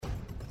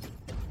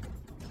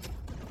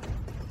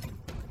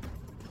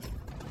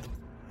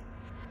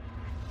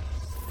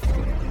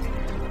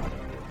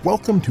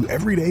Welcome to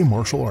Everyday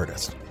Martial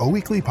Artist, a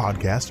weekly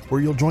podcast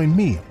where you'll join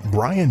me,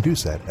 Brian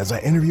Doucette, as I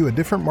interview a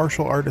different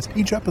martial artist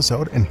each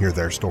episode and hear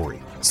their story.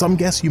 Some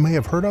guests you may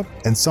have heard of,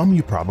 and some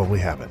you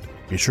probably haven't.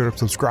 Be sure to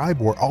subscribe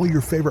where all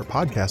your favorite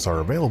podcasts are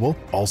available.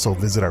 Also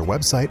visit our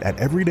website at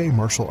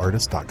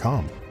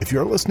everydaymartialartist.com. If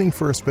you're listening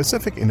for a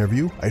specific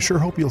interview, I sure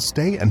hope you'll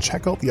stay and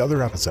check out the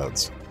other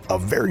episodes. A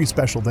very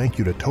special thank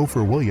you to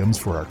Topher Williams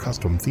for our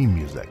custom theme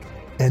music.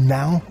 And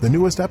now, the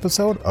newest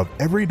episode of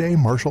Everyday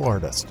Martial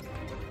Artist.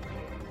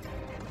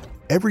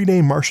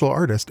 Everyday Martial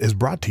Artist is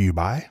brought to you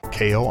by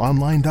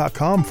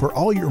KOOnline.com for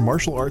all your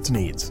martial arts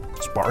needs.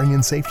 Sparring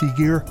and safety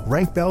gear,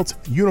 rank belts,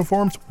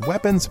 uniforms,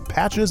 weapons,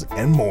 patches,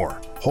 and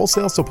more.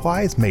 Wholesale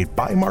supplies made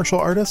by martial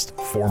artists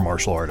for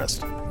martial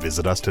artists.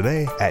 Visit us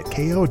today at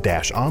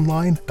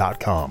ko-online.com.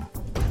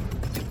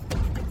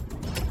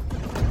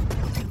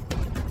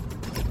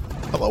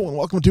 Hello and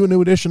welcome to a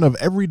new edition of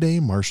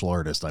Everyday Martial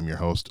Artist. I'm your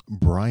host,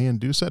 Brian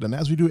Doucette, and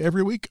as we do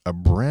every week, a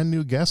brand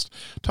new guest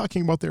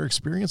talking about their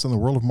experience in the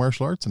world of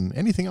martial arts and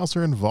anything else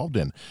they're involved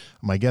in.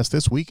 My guest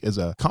this week is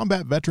a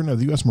combat veteran of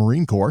the U.S.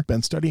 Marine Corps,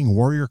 been studying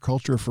warrior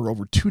culture for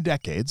over 2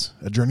 decades,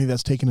 a journey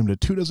that's taken him to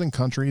 24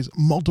 countries,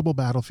 multiple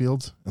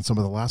battlefields, and some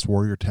of the last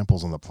warrior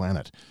temples on the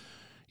planet.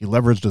 He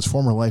leveraged his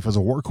former life as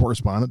a war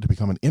correspondent to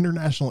become an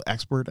international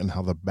expert in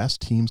how the best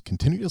teams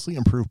continuously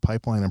improve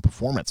pipeline and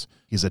performance.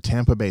 He's a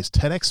Tampa-based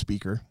TEDx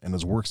speaker, and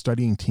his work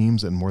studying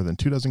teams in more than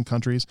 24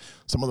 countries,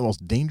 some of the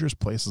most dangerous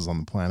places on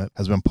the planet,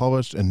 has been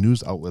published in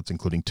news outlets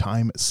including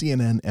Time,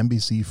 CNN,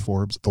 NBC,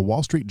 Forbes, The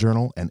Wall Street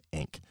Journal, and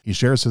Inc. He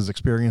shares his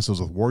experiences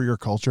with warrior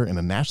culture in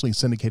a nationally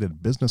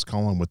syndicated business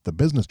column with the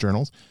Business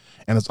Journals,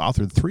 and has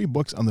authored 3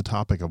 books on the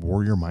topic of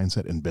warrior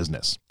mindset in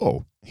business.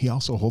 Oh, he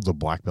also holds a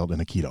black belt in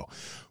Aikido.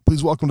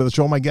 Please welcome to the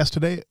show my guest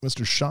today,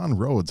 Mr. Sean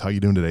Rhodes. How are you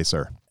doing today,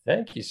 sir?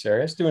 Thank you,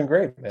 sir. It's doing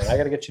great, man. I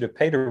got to get you to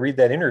pay to read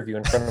that interview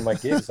in front of my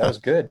kids. That was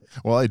good.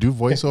 Well, I do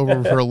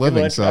voiceover for a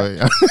living, so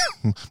I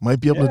might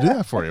be able to do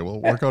that for you.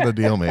 We'll work out a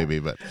deal maybe.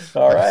 But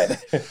all right.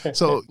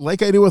 So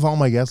like I do with all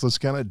my guests, let's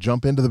kind of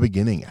jump into the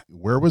beginning.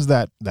 Where was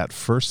that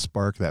first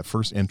spark, that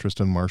first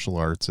interest in martial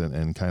arts,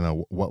 and kind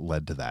of what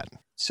led to that?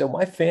 So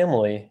my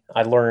family,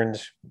 I learned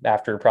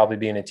after probably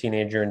being a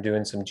teenager and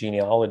doing some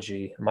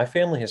genealogy, my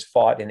family has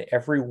fought in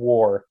every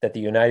war that the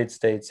United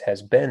States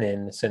has been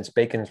in since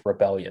Bacon's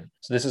Rebellion.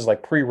 So this is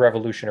like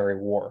pre-Revolutionary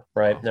War,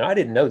 right? Now, I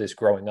didn't know this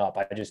growing up.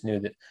 I just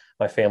knew that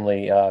my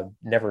family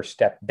never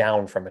stepped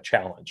down from a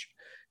challenge.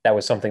 That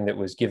was something that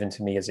was given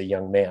to me as a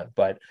young man.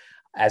 But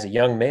as a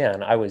young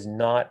man, I was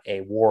not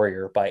a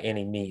warrior by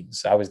any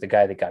means. I was the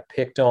guy that got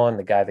picked on,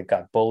 the guy that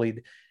got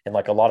bullied. And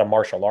like a lot of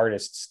martial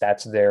artists,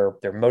 that's their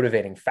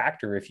motivating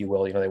factor, if you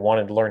will. You know, they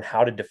wanted to learn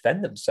how to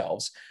defend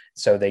themselves.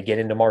 So they get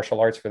into martial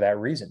arts for that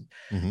reason.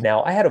 Mm-hmm.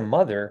 Now, I had a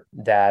mother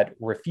that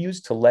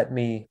refused to let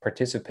me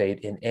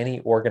participate in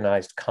any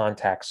organized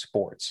contact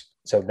sports.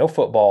 So no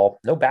football,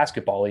 no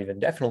basketball, even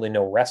definitely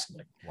no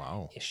wrestling.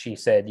 Wow. She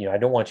said, I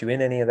don't want you in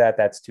any of that.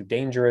 That's too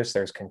dangerous.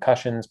 There's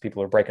concussions.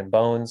 People are breaking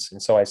bones.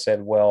 And so I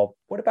said, well,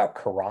 what about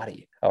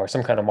karate or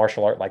some kind of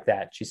martial art like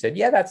that? She said,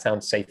 yeah, that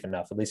sounds safe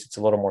enough. At least it's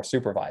a little more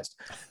supervised.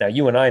 Now,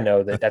 you and I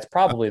know that that's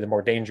probably the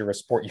more dangerous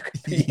sport you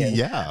could be in.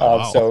 Yeah.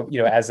 Wow. So,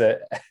 as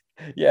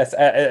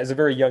a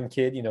very young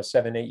kid,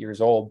 7, 8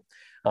 years old,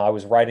 I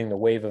was riding the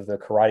wave of the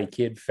Karate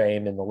Kid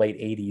fame in the late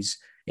 80s.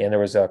 And there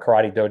was a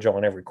karate dojo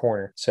on every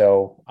corner.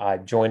 So I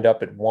joined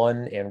up at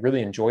one and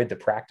really enjoyed the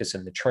practice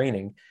and the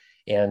training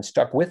and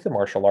stuck with the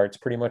martial arts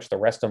pretty much the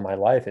rest of my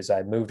life. As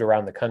I moved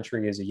around the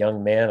country as a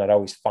young man, I'd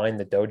always find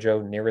the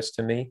dojo nearest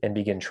to me and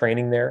begin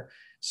training there.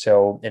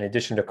 So in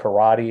addition to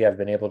karate, I've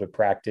been able to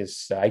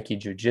practice Aiki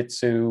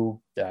Jiu-Jitsu,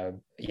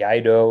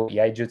 Iaido,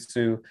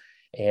 Iaijutsu,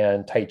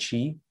 and Tai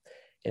Chi.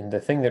 And the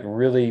thing that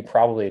really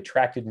probably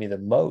attracted me the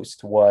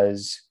most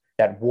was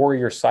that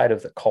warrior side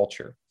of the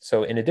culture.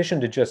 So in addition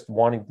to just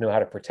wanting to know how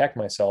to protect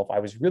myself, I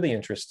was really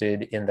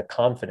interested in the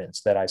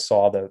confidence that I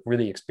saw the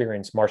really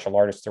experienced martial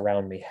artists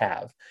around me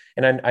have.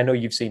 And I know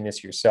you've seen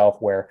this yourself,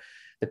 where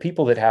the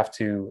people that have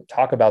to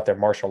talk about their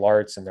martial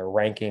arts and their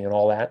ranking and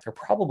all that, they're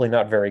probably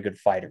not very good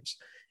fighters.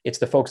 It's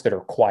the folks that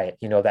are quiet,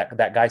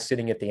 that guy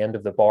sitting at the end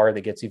of the bar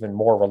that gets even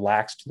more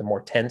relaxed, the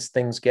more tense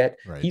things get.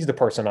 Right. He's the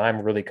person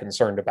I'm really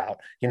concerned about,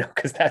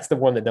 because that's the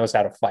one that knows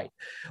how to fight.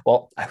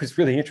 Well, I was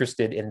really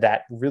interested in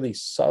that really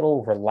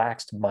subtle,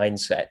 relaxed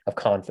mindset of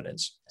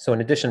confidence. So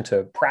in addition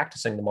to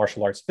practicing the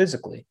martial arts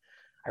physically,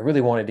 I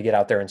really wanted to get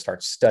out there and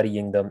start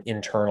studying them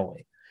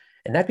internally.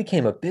 And that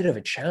became a bit of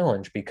a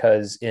challenge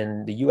because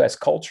in the US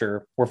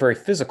culture, we're very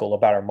physical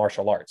about our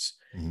martial arts.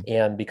 Mm-hmm.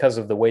 And because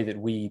of the way that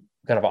we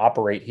kind of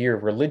operate here,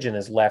 religion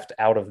is left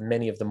out of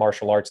many of the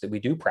martial arts that we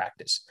do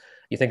practice.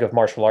 You think of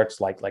martial arts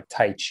like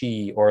Tai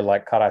Chi or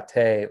like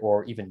karate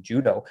or even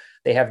judo,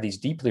 they have these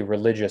deeply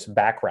religious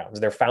backgrounds.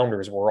 Their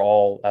founders were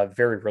all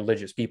very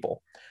religious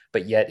people.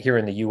 But yet here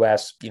in the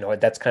US,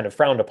 that's kind of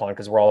frowned upon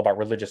because we're all about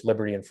religious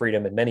liberty and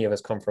freedom. And many of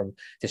us come from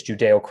this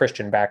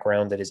Judeo-Christian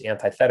background that is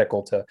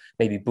antithetical to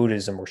maybe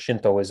Buddhism or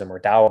Shintoism or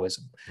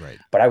Taoism. Right.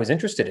 But I was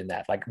interested in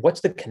that. Like,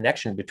 what's the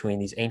connection between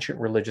these ancient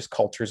religious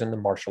cultures and the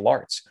martial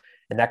arts?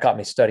 And that got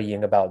me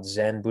studying about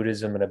Zen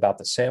Buddhism and about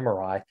the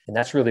samurai. And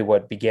that's really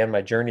what began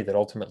my journey that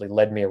ultimately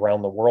led me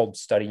around the world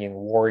studying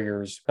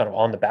warriors kind of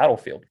on the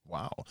battlefield.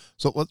 Wow.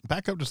 So let's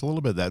back up just a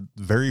little bit. That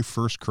very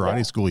first karate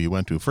Yeah. school you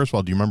went to, first of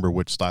all, do you remember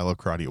which style of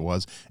karate it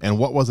was? And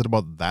what was it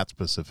about that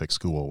specific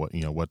school?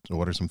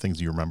 What are some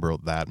things you remember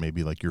of that?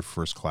 Maybe like your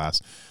first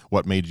class,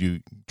 what made you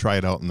try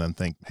it out and then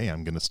think, hey,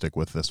 I'm going to stick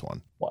with this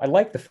one? Well, I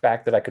like the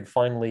fact that I could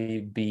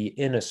finally be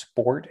in a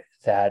sport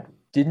that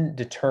didn't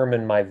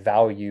determine my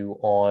value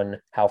on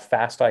how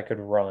fast I could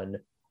run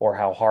or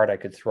how hard I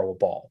could throw a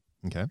ball.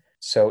 Okay.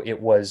 So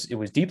it was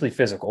deeply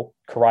physical.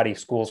 Karate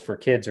schools for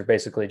kids are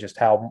basically just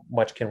how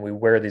much can we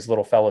wear these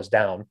little fellas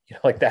down?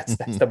 Like that's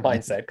the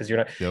mindset, because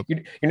Yep.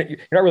 you're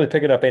not really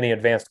picking up any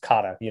advanced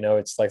kata.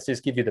 It's like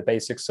just give you the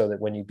basics so that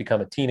when you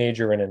become a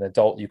teenager and an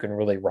adult, you can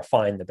really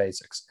refine the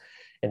basics.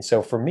 And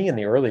so for me in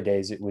the early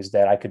days, it was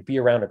that I could be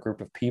around a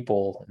group of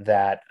people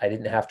that I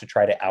didn't have to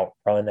try to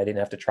outrun. I didn't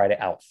have to try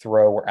to out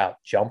throw or out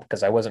jump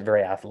because I wasn't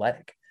very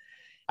athletic.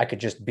 I could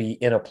just be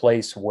in a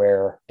place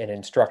where an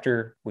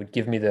instructor would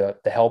give me the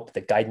help,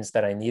 the guidance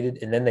that I needed,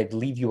 and then they'd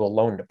leave you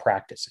alone to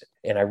practice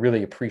it. And I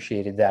really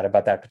appreciated that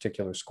about that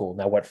particular school.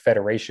 Now, what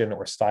federation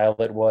or style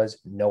it was,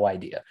 no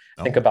idea.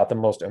 Oh. Think about the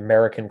most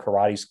American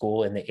karate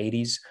school in the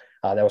 80s.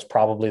 That was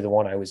probably the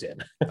one I was in.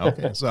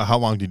 Okay. So how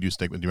long did you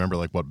stick with? Do you remember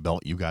like what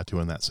belt you got to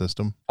in that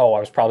system? Oh, I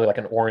was probably like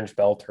an orange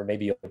belt or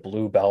maybe a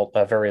blue belt,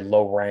 a very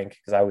low rank,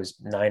 because I was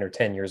 9 or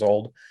 10 years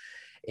old.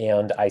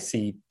 And I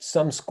see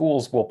some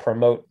schools will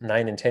promote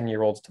 9 and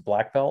 10-year-olds to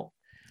black belt.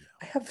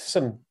 I have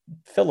some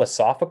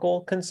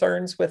philosophical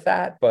concerns with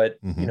that, but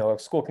a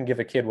school can give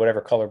a kid whatever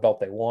color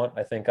belt they want.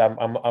 I think I'm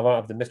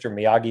of the Mr.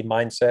 Miyagi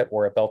mindset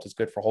where a belt is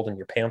good for holding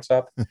your pants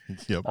up.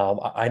 Yep.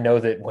 I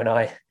know that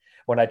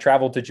when I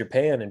traveled to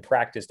Japan and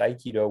practiced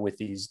Aikido with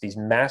these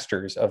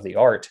masters of the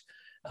art,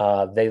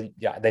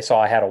 they saw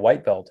I had a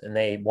white belt and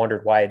they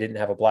wondered why I didn't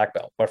have a black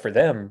belt. But for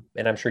them,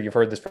 and I'm sure you've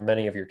heard this from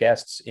many of your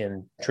guests,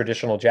 in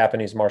traditional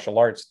Japanese martial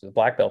arts, the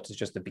black belt is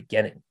just the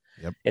beginning.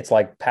 Yep. It's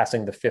like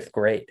passing the 5th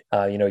grade.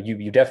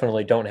 You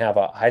definitely don't have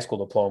a high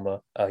school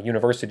diploma, a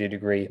university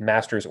degree,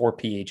 master's, or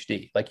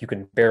PhD. Like you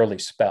can barely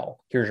spell.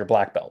 Here's your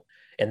black belt.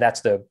 And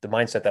that's the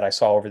mindset that I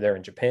saw over there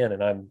in Japan.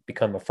 And I'm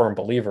become a firm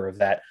believer of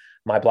that.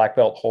 My black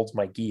belt holds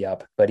my gi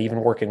up, but even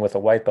working with a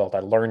white belt,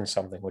 I learned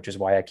something, which is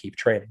why I keep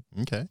training.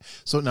 Okay.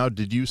 So now,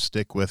 did you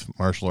stick with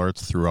martial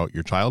arts throughout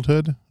your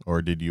childhood,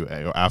 or did you,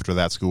 after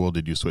that school,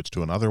 did you switch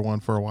to another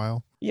one for a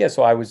while? Yeah,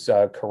 so I was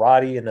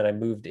karate, and then I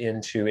moved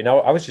into,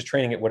 I was just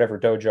training at whatever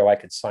dojo I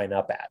could sign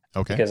up at.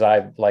 Okay. Because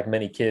I, like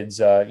many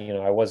kids,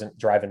 I wasn't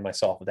driving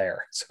myself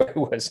there. So it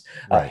was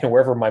Right.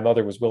 wherever my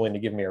mother was willing to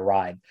give me a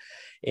ride.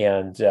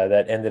 And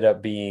that ended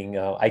up being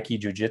Aiki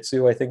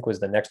Jiu-Jitsu, I think, was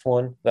the next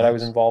one that I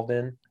was involved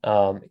in.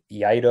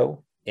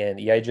 Iaido and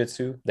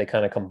Iaijitsu, they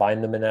kind of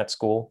combined them in that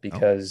school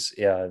because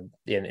in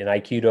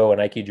Aikido and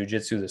Aiki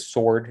Jiu-Jitsu, the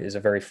sword is a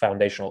very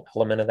foundational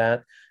element of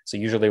that. So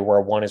usually where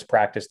one is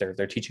practiced,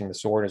 they're teaching the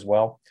sword as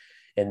well.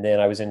 And then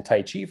I was in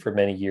Tai Chi for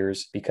many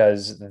years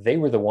because they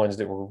were the ones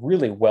that were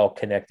really well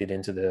connected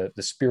into the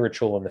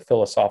spiritual and the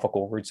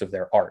philosophical roots of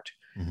their art.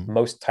 Mm-hmm.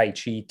 Most Tai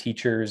Chi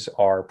teachers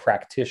are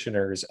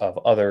practitioners of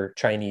other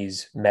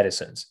Chinese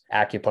medicines,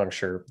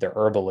 acupuncture, they're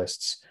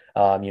herbalists,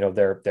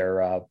 they're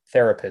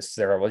therapists.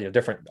 There are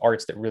different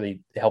arts that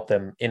really help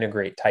them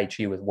integrate Tai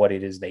Chi with what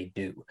it is they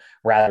do,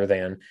 rather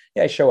than,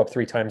 I show up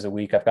 3 times a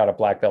week, I've got a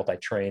black belt, I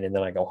train, and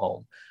then I go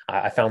home.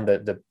 I found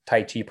that the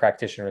Tai Chi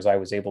practitioners I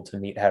was able to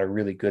meet had a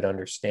really good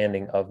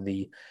understanding of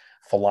the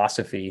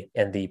philosophy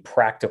and the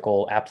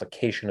practical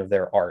application of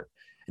their art.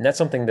 And that's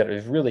something that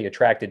has really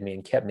attracted me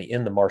and kept me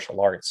in the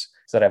martial arts,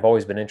 is that I've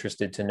always been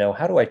interested to know,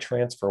 how do I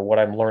transfer what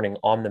I'm learning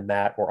on the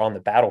mat or on the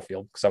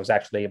battlefield? Because I was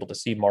actually able to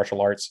see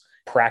martial arts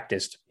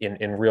practiced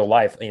in real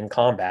life, in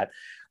combat.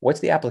 What's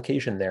the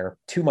application there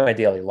to my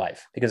daily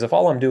life? Because if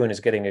all I'm doing is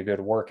getting a good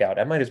workout,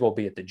 I might as well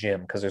be at the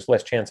gym, because there's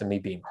less chance of me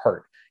being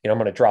hurt. I'm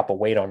going to drop a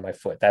weight on my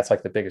foot. That's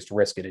like the biggest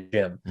risk at a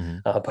gym.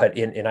 Mm-hmm. But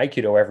in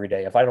Aikido every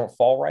day, if I don't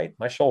fall right,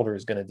 my shoulder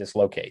is going to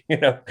dislocate,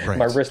 Right.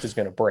 My wrist is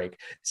going to break.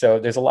 So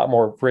there's a lot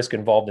more risk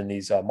involved in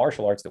these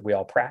martial arts that we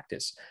all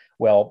practice.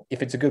 Well,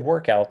 if it's a good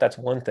workout, that's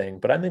one thing,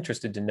 but I'm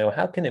interested to know,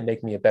 how can it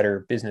make me a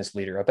better business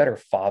leader, a better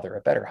father,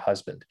 a better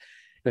husband?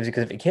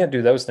 Because if you can't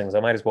do those things, I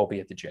might as well be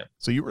at the gym.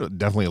 So you were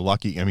definitely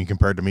lucky. I mean,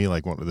 compared to me,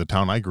 like the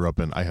town I grew up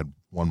in, I had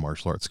one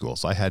martial arts school,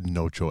 so I had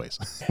no choice.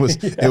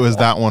 It was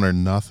that one or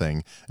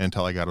nothing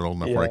until I got old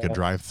enough where I could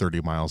drive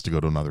 30 miles to go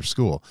to another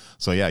school.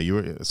 So yeah,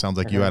 it sounds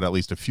like you had at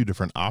least a few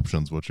different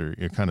options, which are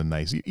kind of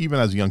nice. Even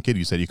as a young kid,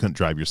 you said you couldn't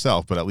drive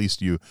yourself, but at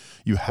least you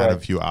had a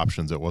few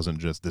options. It wasn't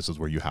just, this is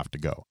where you have to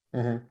go.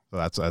 Mm-hmm.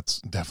 So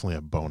that's definitely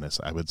a bonus,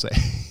 I would say.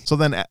 So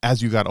then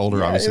as you got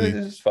older, obviously it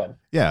was fun.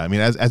 Yeah, I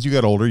mean, as you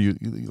got older,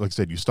 like I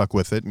said, you stuck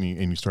with it, and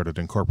you started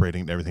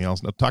incorporating everything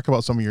else. Now, talk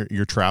about some of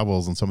your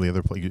travels and some of the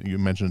other places. You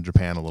mentioned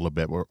Japan a little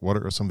bit. What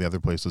are some of the other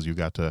places you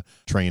got to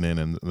train in,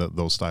 and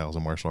those styles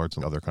of martial arts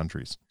in other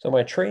countries? So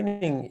my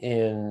training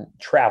in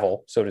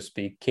travel, so to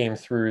speak, came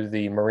through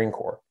the Marine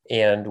Corps.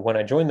 And when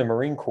I joined the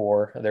Marine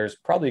Corps, there's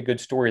probably a good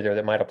story there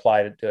that might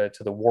apply to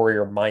the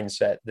warrior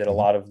mindset that a Mm-hmm.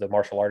 lot of the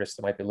martial artists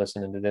that might be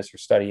listening to this or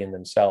studying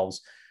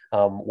themselves.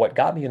 What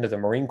got me into the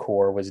Marine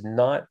Corps was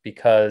not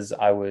because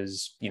I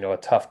was, a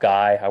tough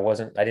guy. I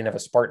didn't have a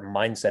Spartan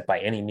mindset by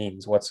any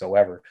means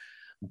whatsoever,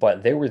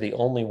 but they were the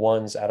only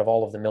ones out of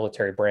all of the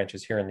military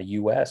branches here in the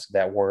US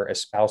that were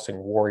espousing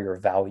warrior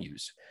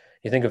values.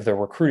 You think of the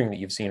recruiting that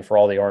you've seen for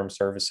all the armed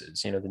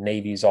services. The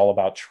Navy's all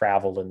about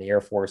travel, and the Air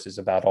Force is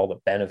about all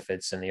the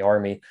benefits, and the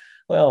Army,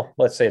 well,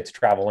 let's say it's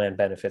travel and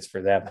benefits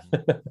for them.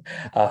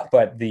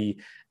 But the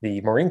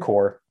Marine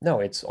Corps, no,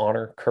 it's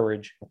honor,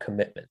 courage, and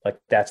commitment. Like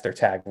that's their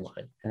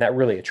tagline. And that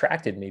really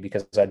attracted me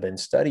because I'd been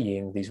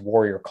studying these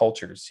warrior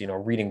cultures,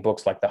 reading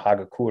books like the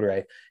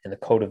Hagakure and the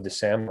Code of the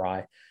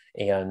Samurai,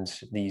 and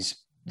these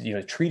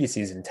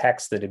treatises and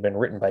texts that had been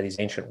written by these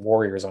ancient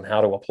warriors on how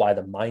to apply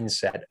the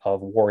mindset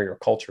of warrior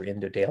culture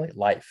into daily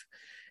life.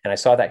 And I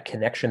saw that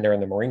connection there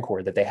in the Marine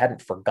Corps, that they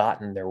hadn't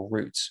forgotten their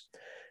roots.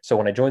 So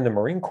when I joined the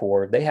Marine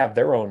Corps, they have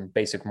their own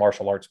basic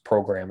martial arts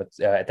program.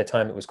 At the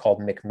time, it was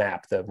called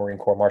MCMAP, the Marine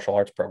Corps Martial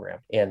Arts Program.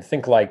 And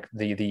think like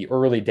the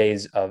early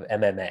days of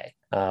MMA,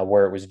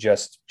 where it was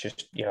just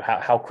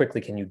how quickly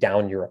can you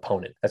down your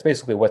opponent? That's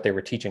basically what they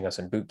were teaching us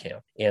in boot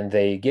camp. And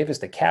they gave us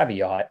the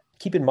caveat: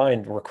 keep in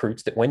mind,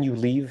 recruits, that when you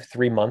leave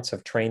 3 months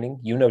of training,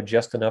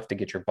 just enough to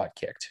get your butt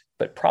kicked,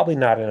 but probably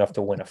not enough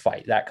to win a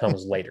fight. That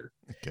comes later.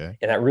 Okay.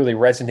 And that really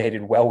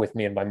resonated well with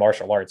me in my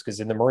martial arts, because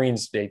in the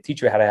Marines, they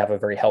teach you how to have a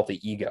very healthy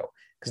ego,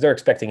 because they're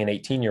expecting an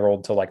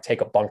 18-year-old to like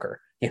take a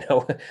bunker.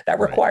 That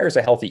requires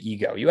a healthy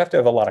ego. You have to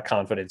have a lot of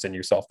confidence in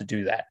yourself to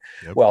do that.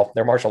 Yep. Well,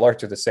 their martial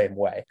arts are the same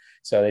way.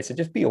 So they said,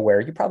 just be aware.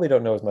 You probably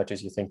don't know as much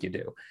as you think you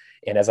do.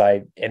 And as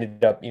I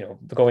ended up,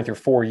 going through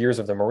 4 years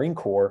of the Marine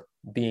Corps,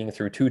 being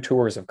through 2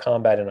 tours of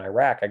combat in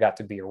Iraq, I got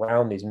to be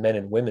around these men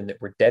and women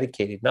that were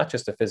dedicated not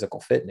just to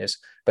physical fitness,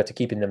 but to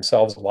keeping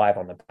themselves alive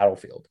on the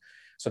battlefield.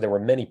 So there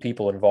were many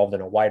people involved in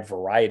a wide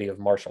variety of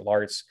martial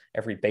arts.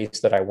 Every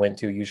base that I went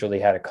to usually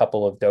had a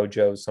couple of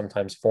dojos,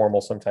 sometimes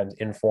formal, sometimes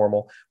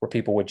informal, where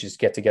people would just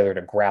get together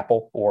to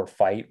grapple or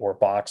fight or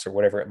box or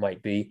whatever it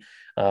might be.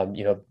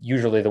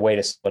 Usually the way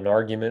to settle an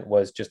argument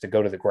was just to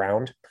go to the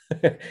ground.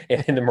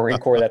 And in the Marine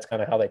Corps, that's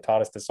kind of how they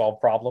taught us to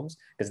solve problems,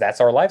 because that's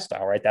our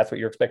lifestyle, right? That's what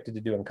you're expected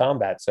to do in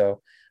combat.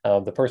 So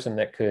the person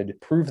that could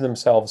prove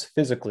themselves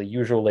physically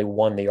usually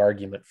won the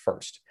argument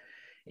first.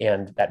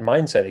 And that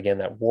mindset, again,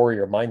 that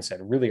warrior mindset,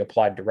 really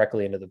applied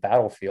directly into the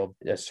battlefield,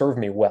 served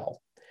me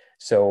well.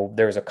 So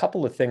there's a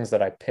couple of things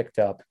that I picked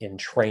up in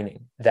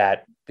training,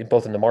 that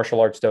both in the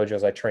martial arts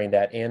dojos I trained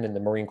at and in the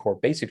Marine Corps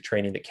basic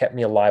training, that kept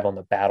me alive on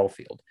the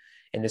battlefield.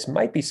 And this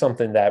might be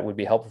something that would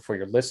be helpful for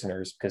your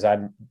listeners, because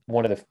I'm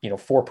one of the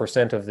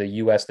 4% of the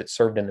US that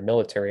served in the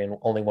military, and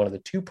only one of the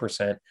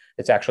 2%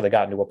 that's actually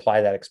gotten to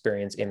apply that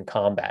experience in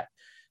combat.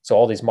 So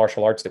all these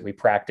martial arts that we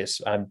practice,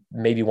 I'm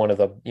maybe one of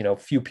the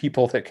few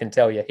people that can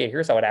tell you, hey,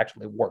 here's how it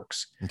actually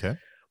works. Okay.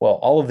 Well,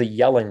 all of the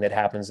yelling that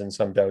happens in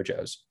some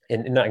dojos,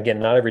 and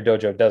not every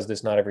dojo does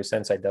this, not every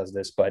sensei does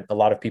this, but a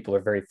lot of people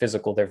are very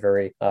physical. They're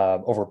very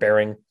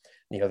overbearing.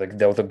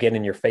 They'll get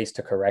in your face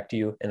to correct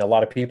you, and a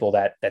lot of people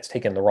that's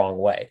taken the wrong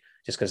way,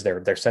 just because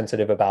they're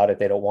sensitive about it.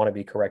 They don't want to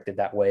be corrected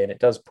that way, and it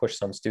does push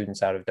some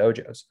students out of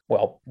dojos.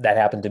 Well, that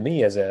happened to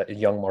me as a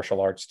young martial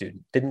arts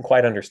student. Didn't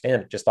quite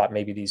understand it. Just thought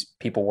maybe these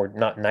people were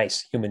not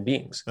nice human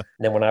beings. And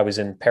then when I was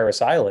in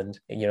Parris Island,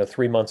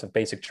 3 months of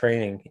basic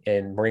training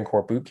in Marine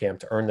Corps boot camp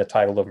to earn the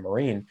title of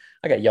Marine,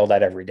 I got yelled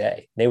at every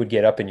day. They would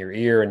get up in your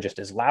ear and just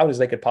as loud as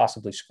they could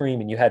possibly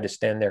scream, and you had to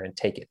stand there and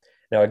take it.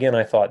 Now, again,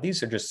 I thought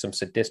these are just some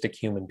sadistic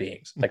human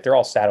beings. Like they're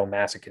all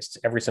sadomasochists,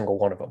 every single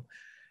one of them.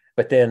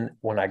 But then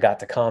when I got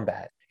to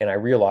combat and I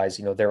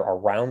realized, there are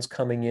rounds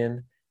coming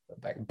in,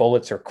 like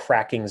bullets are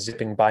cracking,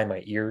 zipping by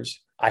my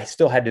ears, I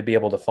still had to be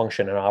able to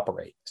function and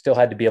operate, still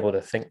had to be able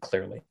to think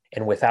clearly.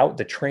 And without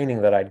the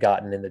training that I'd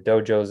gotten in the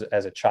dojos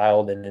as a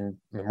child and in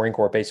the Marine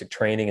Corps basic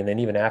training, and then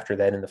even after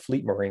that in the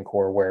Fleet Marine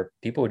Corps, where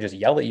people would just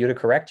yell at you to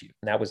correct you.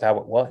 And that was how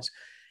it was.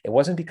 It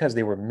wasn't because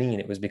they were mean.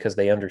 It was because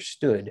they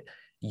understood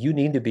you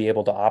need to be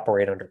able to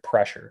operate under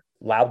pressure.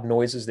 Loud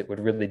noises that would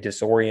really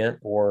disorient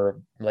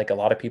or like a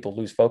lot of people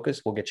lose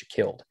focus will get you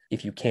killed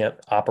if you can't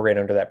operate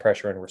under that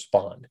pressure and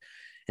respond.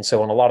 And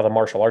so in a lot of the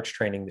martial arts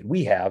training that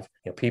we have,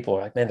 people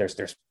are like, man,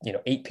 there's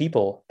 8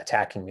 people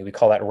attacking me. We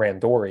call that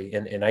randori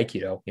in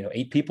Aikido.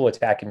 8 people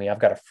attacking me. I've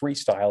got to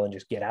freestyle and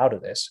just get out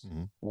of this.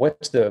 Mm-hmm.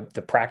 What's the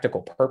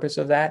practical purpose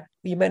of that?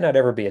 You may not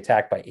ever be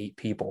attacked by 8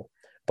 people,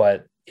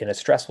 but in a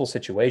stressful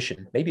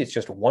situation, maybe it's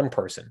just one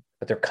person,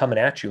 but they're coming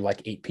at you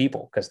like 8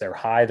 people because they're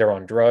high, they're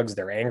on drugs,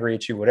 they're angry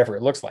at you, whatever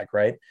it looks like,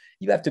 right?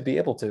 You have to be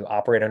able to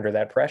operate under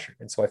that pressure.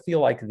 And so I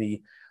feel like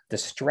the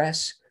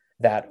stress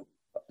that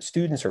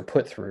students are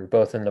put through,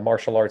 both in the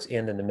martial arts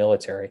and in the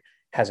military,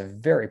 has a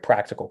very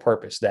practical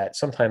purpose that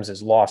sometimes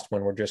is lost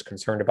when we're just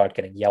concerned about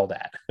getting yelled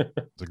at.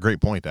 It's a great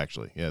point,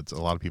 actually. Yeah, it's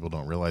a lot of people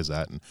don't realize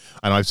that, and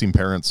I know I've seen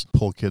parents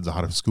pull kids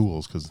out of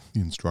schools because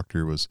the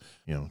instructor was,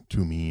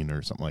 too mean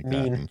or something like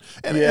that. Mean.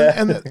 And Yeah,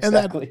 and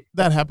exactly.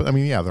 that happens. I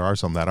mean, yeah, there are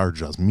some that are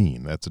just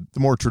mean. That's the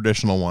more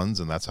traditional ones,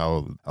 and that's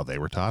how they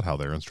were taught, how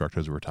their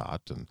instructors were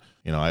taught. And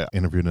I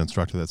interviewed an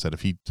instructor that said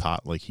if he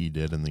taught like he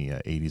did in the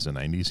 80s and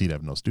 90s, he'd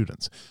have no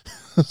students.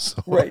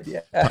 So Right.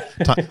 Yeah.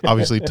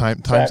 obviously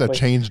times have Exactly.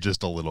 changed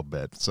just a little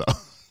bit. So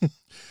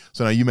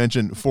so now you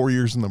mentioned 4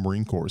 years in the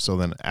Marine Corps. So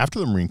then after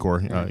the Marine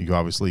Corps, you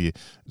obviously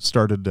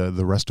started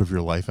the rest of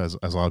your life, as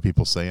a lot of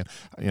people say.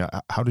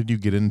 How did you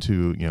get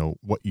into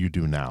what you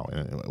do now?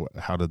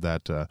 How did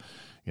that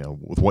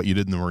with what you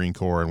did in the Marine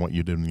Corps and what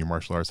you did in your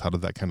martial arts, how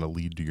did that kind of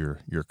lead to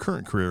your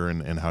current career,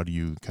 and how do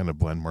you kind of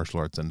blend martial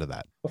arts into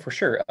that? Well, for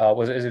sure. It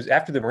was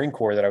after the Marine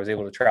Corps that I was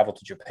able to travel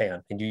to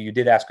Japan. And you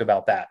did ask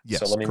about that. So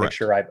Yes, let me make correct.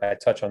 sure I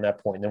touch on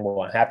that point. And then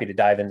I'm happy to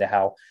dive into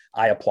how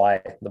I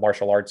apply the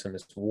martial arts and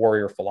this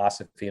warrior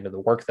philosophy into the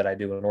work that I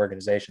do in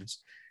organizations.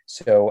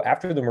 So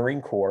after the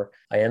Marine Corps,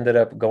 I ended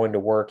up going to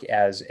work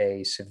as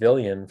a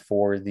civilian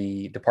for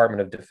the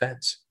Department of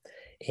Defense.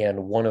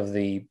 And one of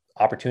the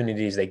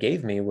opportunities they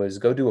gave me was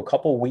go do a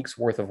couple weeks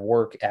worth of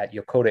work at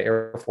Yokota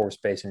Air Force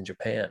Base in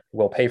Japan.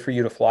 We'll pay for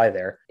you to fly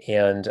there.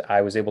 And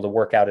I was able to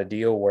work out a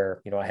deal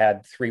where, I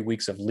had 3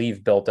 weeks of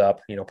leave built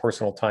up,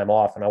 personal time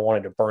off, and I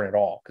wanted to burn it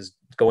all because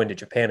going to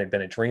Japan had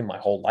been a dream my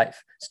whole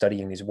life,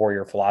 studying these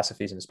warrior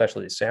philosophies and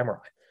especially the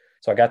samurai.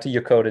 So I got to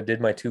Yokota,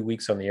 did my 2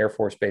 weeks on the Air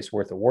Force Base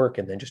worth of work,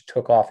 and then just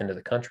took off into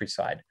the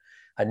countryside.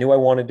 I knew I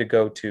wanted to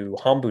go to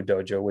Hambu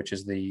Dojo, which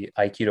is the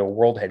Aikido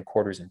world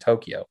headquarters in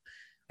Tokyo.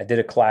 I did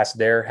a class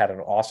there, had an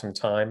awesome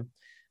time,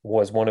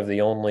 was one of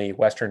the only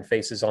Western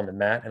faces on the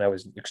mat, and I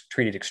was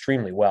treated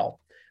extremely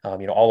well.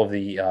 All of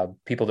the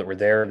people that were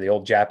there, the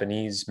old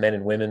Japanese men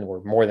and women,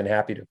 were more than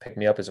happy to pick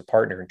me up as a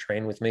partner and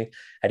train with me.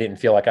 I didn't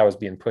feel like I was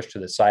being pushed to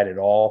the side at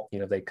all.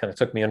 They kind of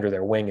took me under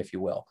their wing, if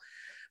you will.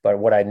 But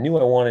what I knew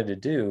I wanted to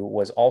do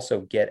was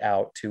also get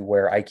out to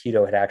where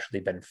Aikido had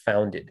actually been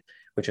founded,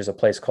 which is a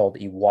place called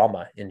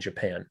Iwama in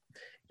Japan.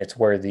 It's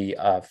where the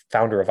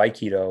founder of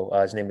Aikido,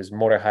 his name is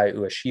Morihei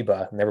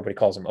Ueshiba, and everybody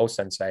calls him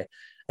O-sensei.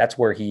 That's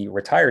where he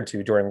retired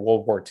to during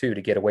World War II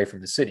to get away from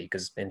the city,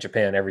 because in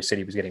Japan, every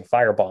city was getting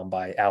firebombed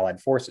by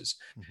Allied forces.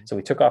 Mm-hmm. So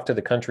he took off to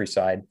the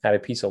countryside, had a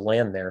piece of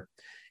land there,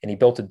 and he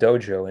built a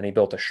dojo and he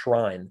built a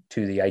shrine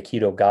to the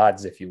Aikido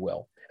gods, if you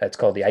will. It's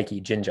called the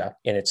Aiki Jinja,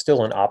 and it's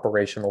still an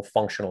operational,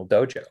 functional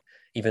dojo.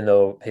 Even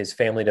though his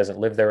family doesn't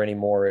live there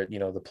anymore,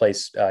 the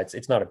place,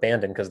 it's not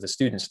abandoned because the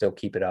students still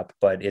keep it up,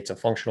 but it's a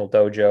functional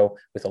dojo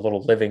with a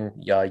little living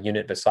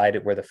unit beside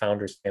it where the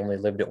founder's family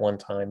lived at one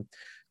time.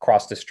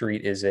 Across the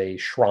street is a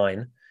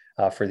shrine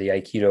for the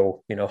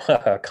Aikido,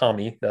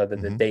 kami,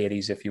 the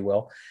deities, if you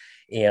will.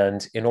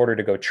 And in order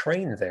to go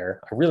train there,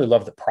 I really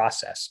love the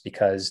process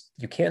because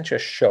you can't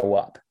just show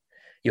up.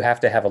 You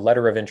have to have a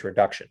letter of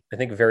introduction. I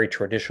think very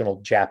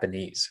traditional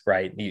Japanese,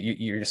 right?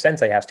 Your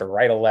sensei has to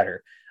write a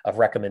letter of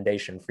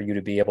recommendation for you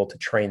to be able to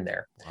train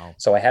there. Wow.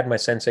 So I had my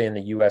sensei in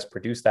the U.S.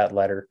 produce that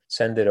letter,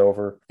 send it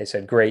over. They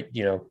said, "Great,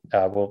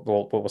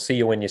 we'll see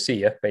you when you see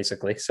you,"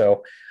 basically.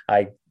 So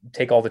I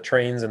take all the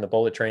trains and the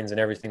bullet trains and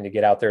everything to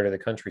get out there to the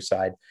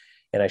countryside,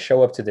 and I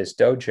show up to this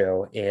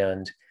dojo,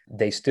 and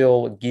they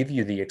still give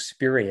you the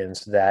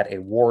experience that a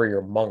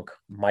warrior monk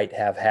might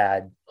have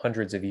had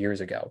hundreds of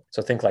years ago.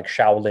 So think like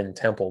Shaolin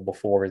Temple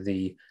before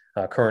the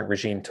current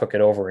regime took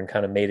it over and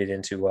kind of made it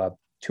into a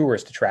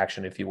tourist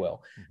attraction, if you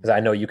will. Because I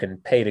know you can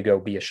pay to go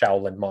be a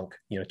Shaolin monk,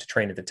 to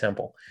train at the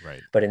temple.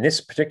 Right. But in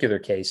this particular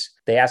case,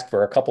 they asked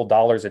for a couple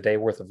dollars a day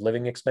worth of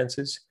living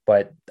expenses,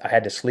 but I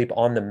had to sleep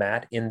on the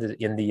mat in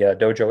the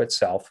dojo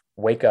itself,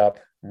 wake up,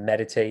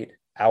 meditate,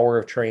 hour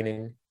of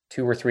training,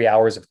 2 or 3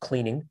 hours of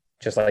cleaning,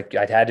 just like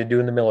I'd had to do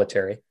in the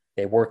military.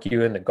 They work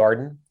you in the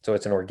garden. So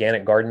it's an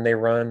organic garden they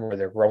run where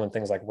they're growing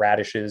things like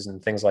radishes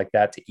and things like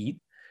that to eat.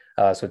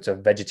 So it's a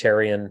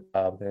vegetarian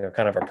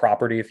kind of a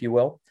property, if you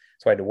will.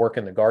 So I had to work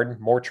in the garden,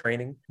 more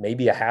training,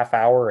 maybe a half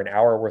hour, an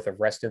hour worth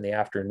of rest in the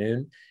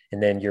afternoon.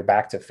 And then you're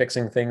back to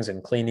fixing things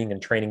and cleaning and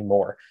training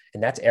more.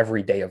 And that's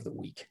every day of the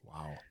week.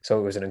 Wow. So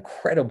it was an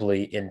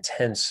incredibly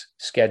intense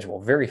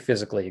schedule, very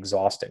physically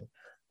exhausting.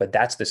 But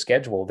that's the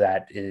schedule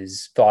that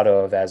is thought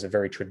of as a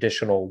very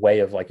traditional way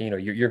of like,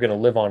 you're going to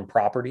live on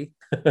property.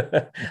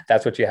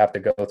 That's what you have to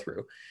go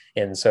through.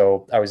 And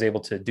so I was able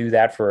to do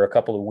that for a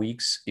couple of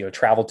weeks,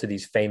 travel to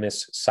these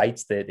famous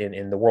sites that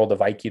in the world of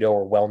Aikido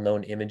are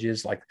well-known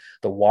images, like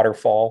the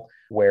waterfall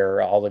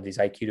where all of these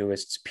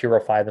Aikidoists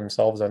purify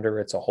themselves under.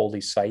 It's a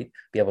holy site,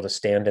 be able to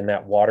stand in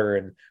that water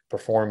and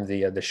perform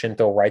the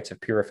Shinto rites of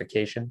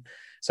purification.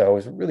 So it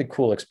was a really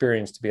cool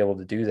experience to be able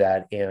to do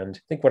that. And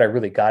I think what I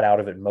really got out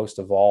of it most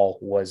of all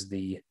was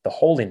the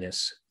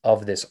holiness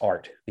of this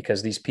art,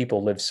 because these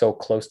people live so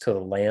close to the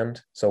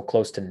land, so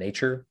close to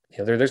nature,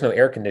 there's no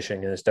air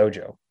conditioning in this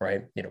dojo,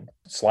 right?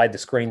 Slide the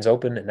screens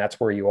open and that's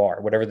where you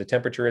are. Whatever the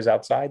temperature is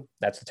outside,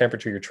 that's the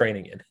temperature you're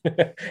training in.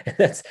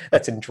 And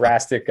that's in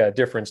drastic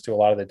difference to a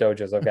lot of the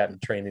dojos I've gotten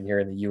trained in here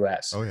in the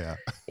US. Oh yeah.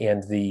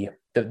 And the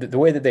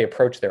way that they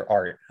approach their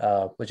art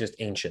was just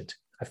ancient.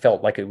 I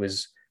felt like it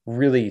was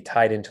really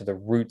tied into the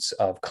roots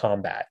of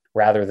combat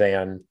rather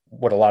than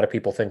what a lot of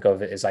people think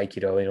of as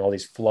Aikido, all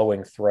these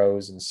flowing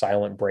throws and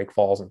silent break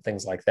falls and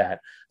things like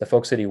that. The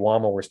folks at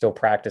Iwama were still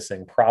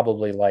practicing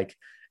probably like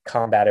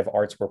combative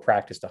arts were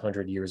practiced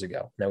 100 years ago.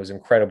 And that was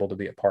incredible to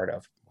be a part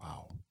of.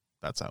 Wow.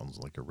 That sounds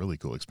like a really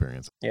cool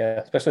experience.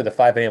 Yeah, especially the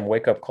 5 a.m.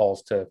 wake up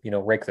calls to,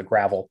 rake the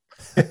gravel.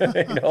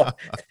 They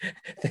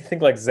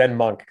think like Zen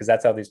monk because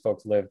that's how these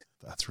folks lived.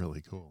 That's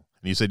really cool.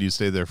 And you said you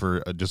stayed there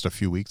for just a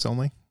few weeks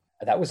only?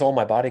 That was all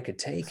my body could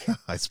take.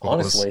 I suppose.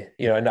 Honestly,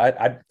 and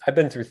I've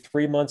been through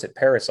 3 months at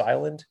Paris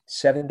Island,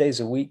 7 days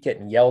a week,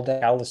 getting yelled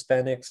at,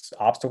 calisthenics,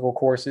 obstacle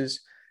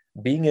courses.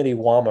 Being at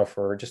Iwama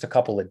for just a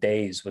couple of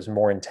days was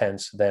more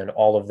intense than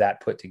all of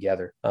that put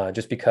together.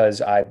 Just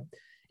because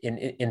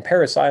in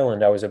Paris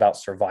Island, I was about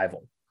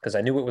survival because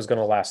I knew it was going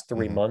to last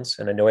 3 months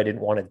and I know I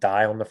didn't want to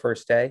die on the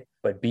first day.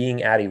 But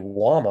being at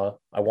Iwama,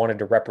 I wanted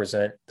to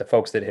represent the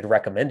folks that had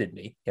recommended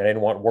me. And I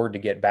didn't want word to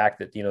get back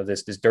that,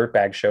 this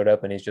dirtbag showed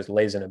up and he's just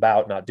lazing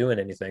about, not doing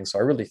anything. So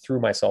I really threw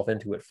myself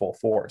into it full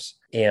force.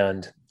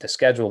 And the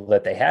schedule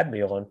that they had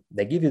me on,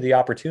 they give you the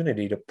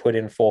opportunity to put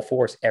in full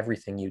force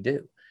everything you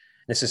do.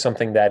 This is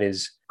something that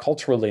is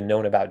culturally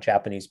known about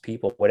Japanese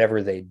people.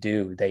 Whatever they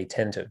do, they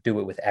tend to do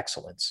it with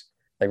excellence.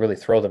 They really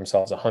throw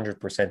themselves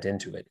 100%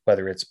 into it,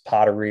 whether it's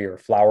pottery or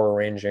flower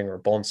arranging or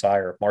bonsai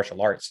or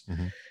martial arts.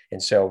 Mm-hmm.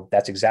 And so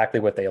that's exactly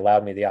what they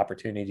allowed me the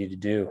opportunity to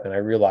do. And I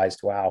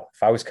realized, wow,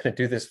 if I was going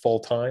to do this full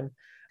time,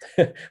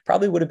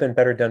 probably would have been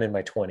better done in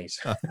my 20s.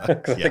 I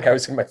think I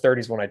was in my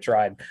 30s when I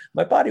tried.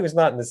 My body was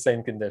not in the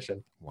same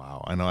condition.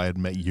 Wow. I know I had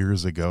met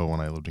years ago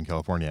when I lived in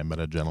California. I met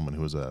a gentleman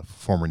who was a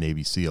former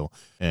Navy SEAL,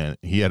 and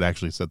he had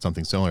actually said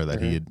something similar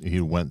that he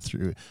went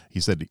through. He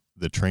said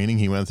the training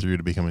he went through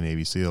to become a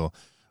Navy SEAL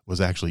was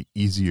actually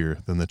easier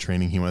than the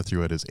training he went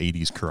through at his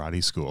 80s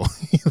karate school.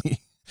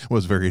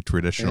 Was very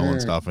traditional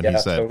and stuff. And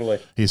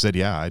he said,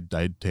 yeah,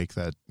 I'd take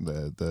that,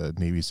 the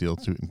Navy SEAL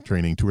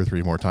training 2 or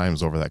 3 more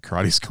times over that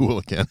karate school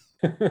again.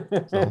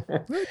 So,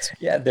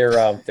 yeah,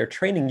 they're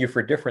training you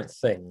for different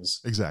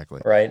things.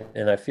 Exactly. Right.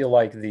 And I feel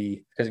like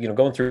because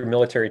going through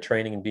military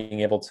training and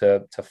being able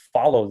to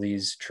follow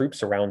these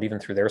troops around even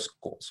through their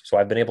schools. So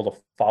I've been able to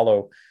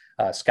follow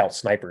scout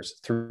snipers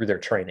through their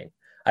training.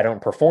 I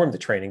don't perform the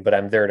training, but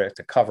I'm there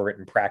to cover it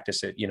and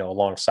practice it,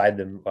 alongside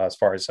them as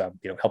far as,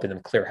 helping them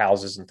clear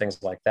houses and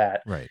things like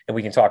that. Right. And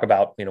we can talk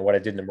about, what I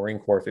did in the Marine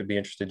Corps if it'd be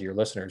interested to your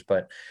listeners,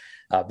 but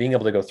being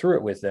able to go through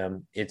it with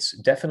them, it's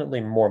definitely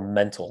more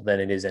mental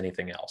than it is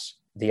anything else.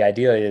 The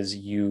idea is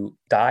you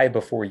die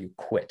before you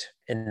quit.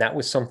 And that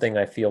was something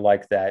I feel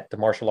like that the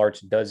martial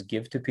arts does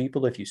give to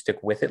people. If you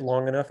stick with it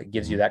long enough, it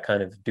gives you that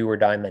kind of do or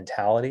die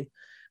mentality.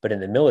 But in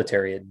the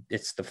military,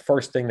 it's the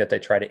first thing that they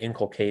try to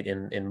inculcate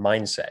in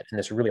mindset. And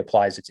this really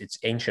applies. It's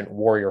ancient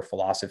warrior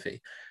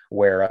philosophy,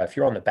 where if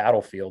you're on the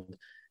battlefield,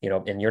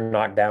 and you're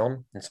knocked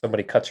down and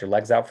somebody cuts your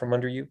legs out from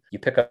under you, you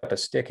pick up a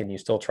stick and you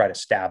still try to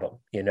stab them,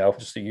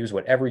 just to use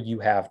whatever you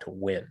have to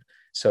win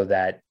so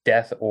that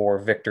death or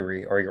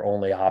victory are your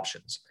only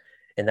options.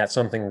 And that's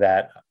something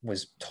that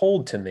was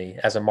told to me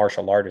as a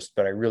martial artist,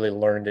 but I really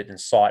learned it and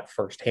saw it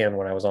firsthand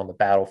when I was on the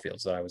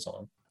battlefields that I was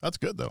on. That's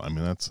good though. I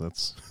mean, that's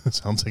it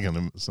sounds like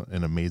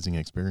an amazing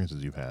experience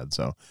you've had.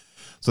 So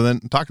then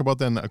talk about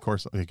then, of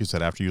course, like you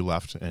said, after you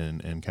left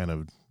and kind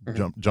of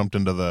jumped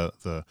into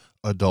the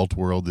adult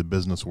world, the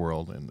business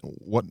world, and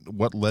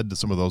what led to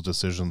some of those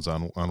decisions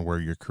on where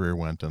your career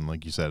went. And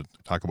like you said,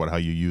 talk about how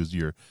you used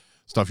your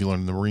stuff you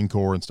learned in the Marine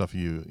Corps and stuff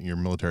your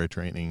military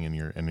training and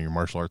your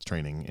martial arts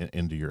training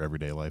into your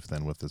everyday life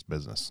then with this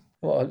business.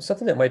 Well,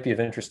 something that might be of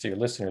interest to your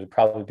listeners would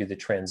probably be the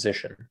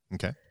transition.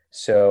 Okay.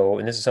 So,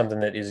 and this is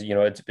something that is,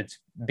 it's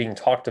being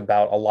talked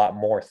about a lot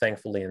more,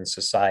 thankfully, in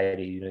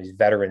society, these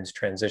veterans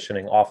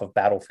transitioning off of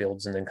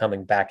battlefields and then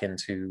coming back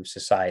into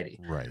society.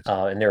 Right.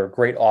 And there are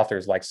great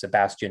authors like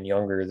Sebastian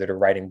Junger that are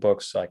writing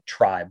books like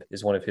Tribe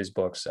is one of his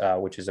books,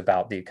 which is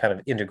about the kind of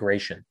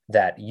integration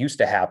that used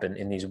to happen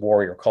in these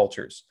warrior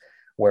cultures,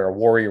 where a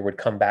warrior would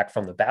come back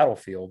from the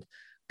battlefield,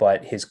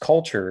 but his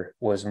culture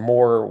was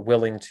more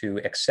willing to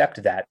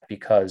accept that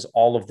because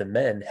all of the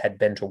men had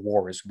been to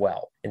war as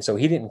well. And so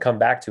he didn't come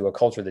back to a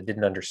culture that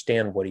didn't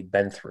understand what he'd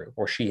been through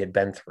or she had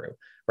been through.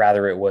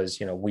 Rather, it was,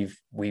 we've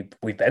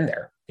been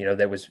there,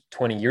 that was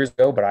 20 years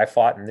ago, but I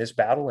fought in this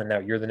battle and now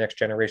you're the next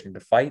generation to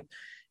fight.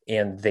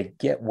 And they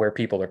get where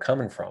people are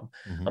coming from.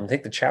 Mm-hmm. I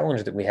think the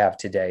challenge that we have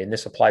today, and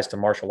this applies to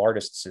martial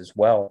artists as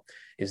well,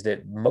 is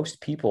that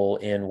most people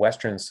in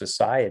Western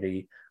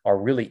society are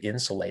really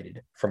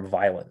insulated from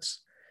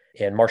violence.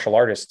 And martial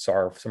artists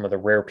are some of the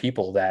rare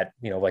people that,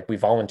 like we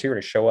volunteer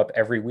to show up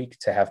every week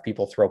to have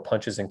people throw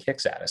punches and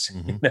kicks at us,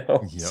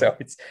 Yep. So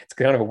it's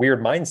kind of a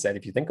weird mindset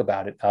if you think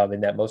about it,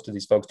 in that most of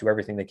these folks do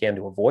everything they can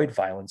to avoid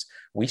violence.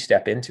 We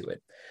step into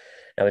it.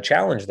 Now, the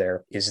challenge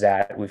there is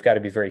that we've got to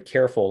be very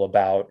careful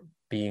about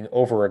being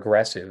over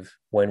aggressive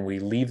when we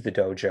leave the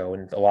dojo.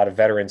 And a lot of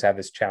veterans have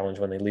this challenge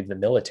when they leave the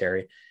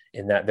military,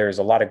 in that there's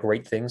a lot of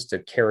great things to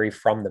carry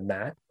from the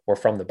mat or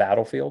from the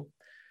battlefield,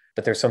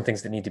 but there's some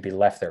things that need to be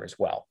left there as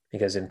well.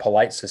 Because in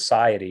polite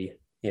society,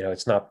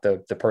 it's not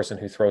the person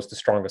who throws the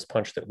strongest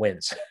punch that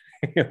wins.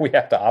 We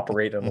have to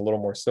operate in a little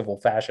more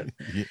civil fashion.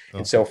 Yeah,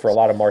 and so for a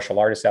lot of martial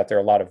artists out there,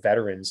 a lot of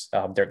veterans,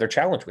 they're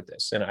challenged with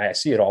this. And I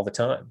see it all the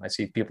time. I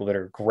see people that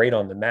are great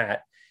on the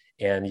mat,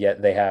 and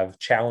yet they have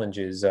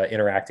challenges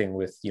interacting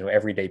with,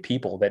 everyday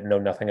people that know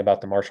nothing about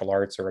the martial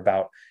arts or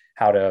about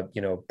how to,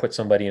 put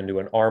somebody into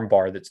an arm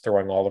bar that's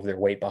throwing all of their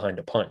weight behind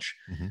a punch.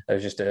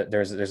 Mm-hmm.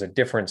 There's a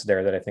difference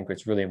there that I think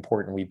it's really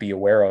important we be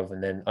aware of,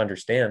 and then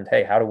understand,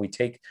 hey, how do we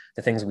take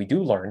the things we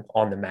do learn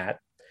on the mat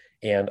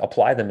and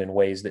apply them in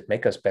ways that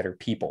make us better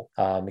people?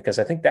 Because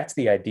I think that's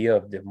the idea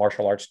of the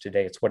martial arts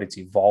today. It's what it's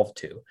evolved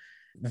to.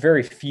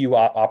 Very few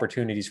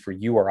opportunities for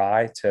you or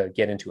I to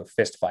get into a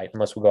fist fight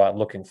unless we go out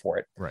looking for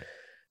it. Right.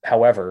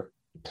 However,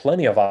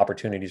 plenty of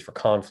opportunities for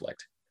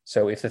conflict.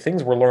 So if the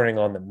things we're learning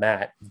on the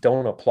mat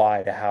don't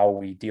apply to how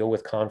we deal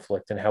with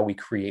conflict and how we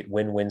create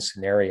win-win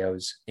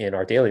scenarios in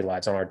our daily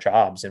lives, on our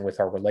jobs, and with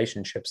our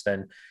relationships,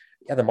 then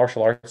yeah, the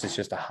martial arts is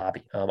just a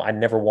hobby. I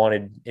never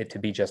wanted it to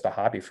be just a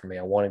hobby for me.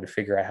 I wanted to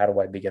figure out, how do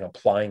I begin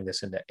applying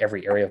this into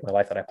every area of my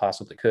life that I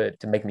possibly could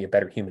to make me a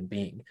better human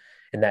being.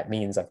 And that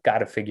means I've got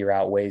to figure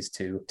out ways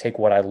to take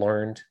what I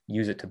learned,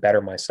 use it to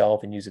better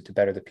myself, and use it to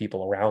better the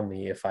people around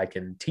me, if I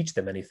can teach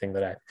them anything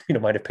that I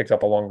might have picked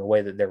up along the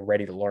way that they're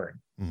ready to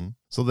learn. Mm-hmm.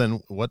 So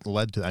then what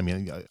led to, I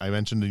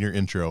mentioned in your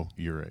intro,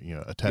 you're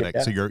a TEDx,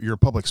 Yeah. so you're a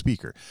public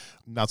speaker.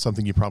 Not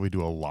something you probably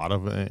do a lot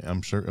of,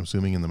 I'm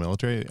assuming in the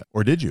military,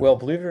 or did you? Well,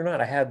 believe it or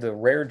not, I had the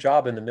rare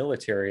job in the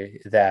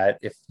military that,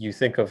 if you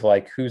think of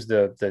like who's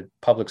the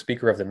public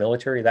speaker of the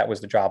military, that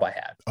was the job I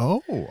had.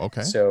 Oh,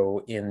 okay.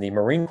 So in the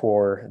Marine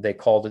Corps, they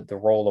called it the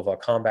role of a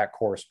combat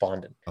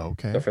correspondent.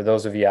 Okay. So for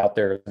those of you out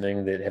there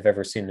listening that have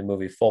ever seen the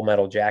movie Full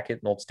Metal Jacket,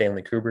 an old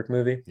Stanley Kubrick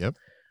movie, Yep.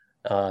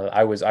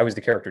 I was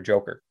the character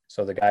Joker.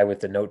 So the guy with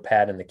the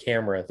notepad and the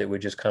camera that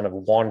would just kind of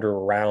wander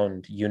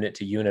around unit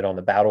to unit on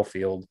the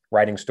battlefield,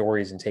 writing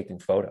stories and taking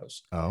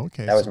photos. Oh,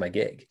 okay. That was my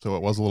gig. So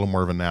it was a little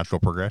more of a natural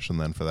progression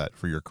then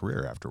for your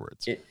career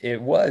afterwards.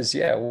 It was,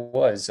 yeah, it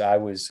was. I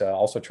was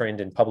also trained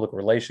in public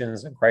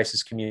relations and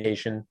crisis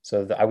communication.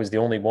 So I was the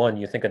only one.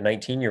 You think a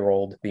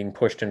 19-year-old being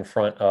pushed in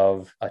front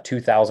of a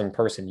 2,000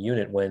 person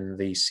unit when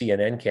the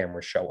CNN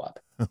cameras show up.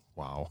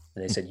 Wow.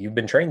 And they said, you've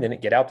been trained in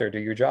it, get out there, do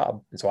your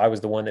job. And so I was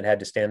the one that had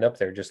to stand up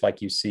there, just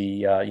like you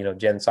see,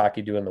 Jen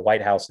Psaki doing the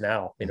White House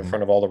now, in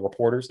front of all the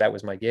reporters. That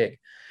was my gig,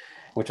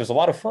 which was a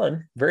lot of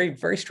fun, very,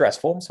 very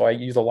stressful. So I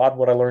use a lot of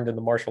what I learned in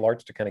the martial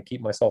arts to kind of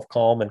keep myself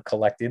calm and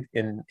collected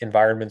in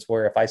environments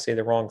where if I say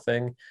the wrong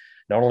thing,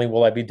 not only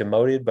will I be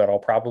demoted, but I'll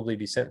probably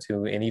be sent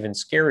to an even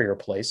scarier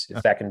place,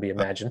 if that can be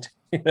imagined.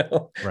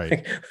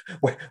 Right.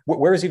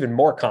 Where's even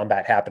more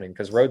combat happening?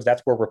 Because Rhodes,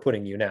 that's where we're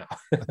putting you now.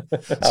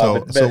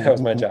 So that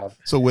was my job.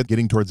 So with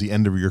getting towards the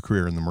end of your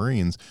career in the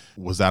Marines,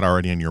 was that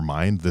already in your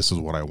mind? This is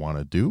what I want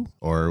to do?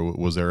 Or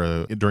was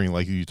there during,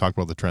 like you talked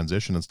about the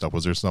transition and stuff,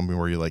 was there something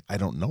where you're like, I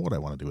don't know what I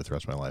want to do with the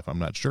rest of my life? I'm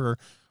not sure.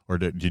 Or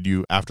did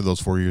you, after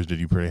those 4 years, did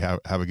you pretty have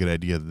a good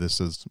idea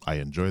that I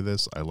enjoy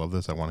this, I love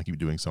this, I want to keep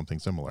doing something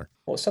similar?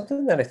 Well,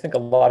 something that I think a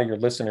lot of your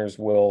listeners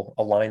will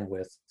align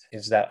with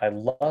is that I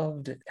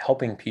loved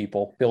helping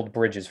people build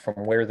bridges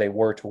from where they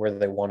were to where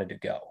they wanted to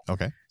go.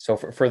 Okay. So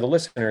for the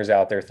listeners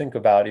out there, think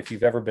about if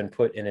you've ever been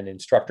put in an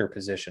instructor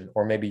position,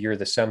 or maybe you're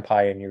the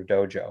senpai in your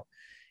dojo,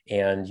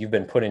 and you've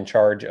been put in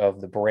charge of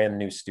the brand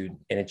new student,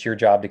 and it's your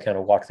job to kind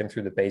of walk them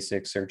through the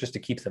basics, or just to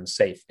keep them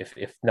safe,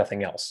 if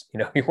nothing else.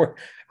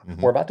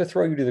 We're about to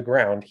throw you to the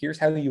ground. Here's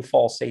how you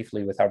fall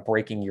safely without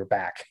breaking your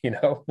back.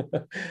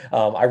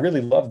 I really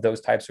loved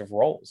those types of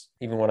roles,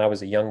 even when I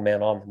was a young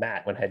man on the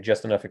mat, when I had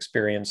just enough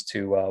experience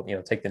to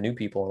take the new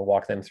people and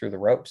walk them through the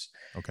ropes.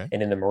 Okay.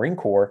 And in the Marine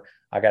Corps,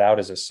 I got out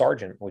as a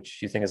sergeant,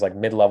 which you think is like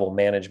mid-level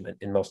management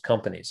in most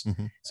companies.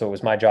 Mm-hmm. So it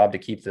was my job to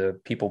keep the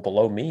people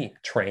below me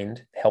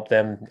trained, help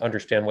them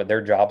understand what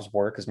their jobs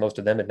were, because most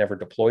of them had never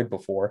deployed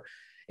before.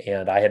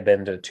 And I had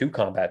been to 2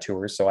 combat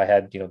tours, so I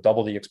had,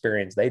 double the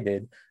experience they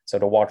did. So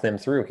to walk them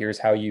through, here's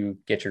how you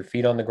get your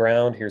feet on the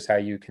ground. Here's how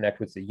you connect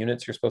with the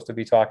units you're supposed to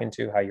be talking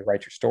to, how you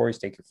write your stories,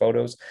 take your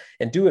photos,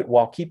 and do it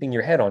while keeping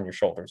your head on your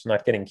shoulders,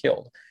 not getting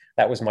killed.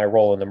 That was my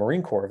role in the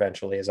Marine Corps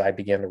eventually, as I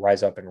began to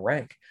rise up in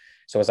rank.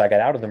 So as I got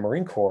out of the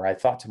Marine Corps, I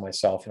thought to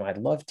myself, I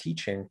love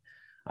teaching.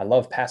 I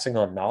love passing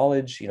on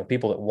knowledge,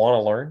 people that want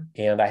to learn.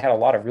 And I had a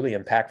lot of really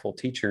impactful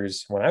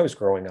teachers when I was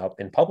growing up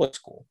in public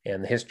school.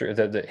 And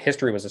the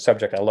history was a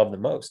subject I loved the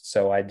most.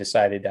 So I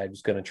decided I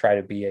was going to try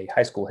to be a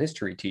high school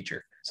history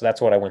teacher. So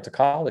that's what I went to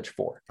college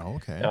for. Oh,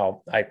 okay.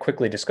 Now, I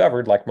quickly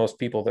discovered, like most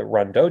people that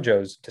run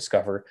dojos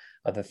discover,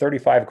 the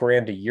 35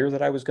 grand a year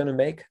that I was going to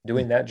make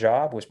doing that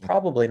job was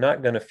probably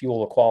not going to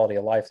fuel the quality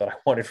of life that I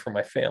wanted for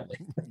my family.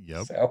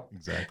 Yep, so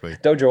exactly.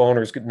 Dojo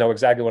owners know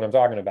exactly what I'm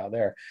talking about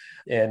there.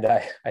 And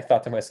I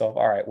thought to myself,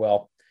 all right,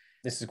 well,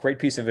 This is a great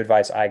piece of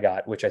advice I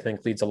got, which I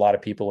think leads a lot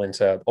of people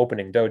into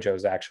opening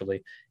dojos,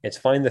 actually. It's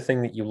find the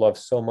thing that you love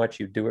so much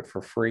you do it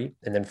for free,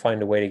 and then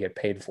find a way to get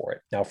paid for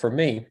it. Now, for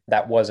me,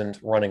 that wasn't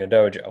running a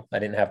dojo. I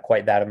didn't have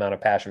quite that amount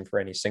of passion for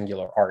any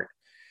singular art.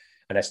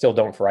 And I still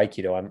don't for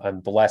Aikido. I'm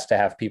blessed to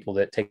have people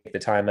that take the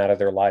time out of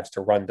their lives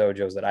to run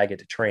dojos that I get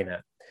to train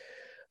at.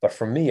 But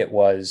for me, it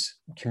was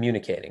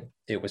communicating.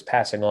 It was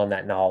passing on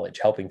that knowledge,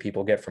 helping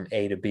people get from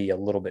A to B a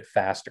little bit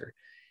faster.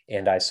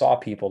 And I saw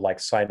people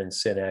like Simon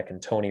Sinek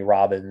and Tony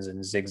Robbins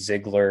and Zig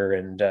Ziglar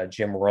and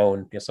Jim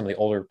Rohn, some of the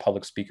older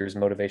public speakers,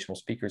 motivational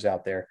speakers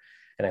out there.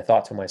 And I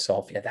thought to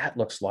myself, yeah, that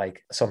looks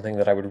like something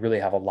that I would really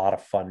have a lot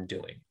of fun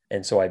doing.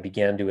 And so I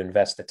began to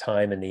invest the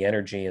time and the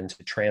energy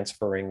into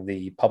transferring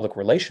the public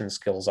relations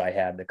skills I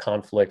had, the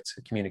conflict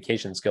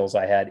communication skills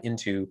I had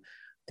into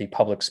the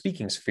public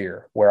speaking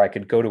sphere, where I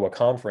could go to a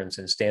conference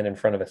and stand in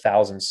front of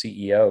 1,000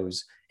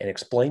 CEOs and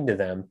explain to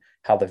them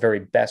how the very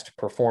best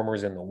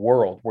performers in the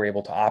world were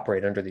able to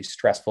operate under these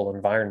stressful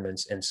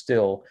environments and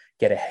still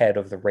get ahead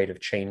of the rate of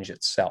change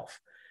itself.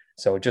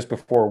 So just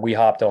before we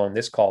hopped on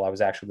this call, I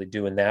was actually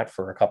doing that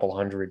for a couple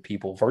hundred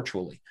people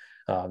virtually.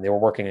 They were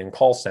working in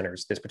call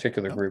centers, this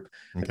particular group,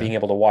 and being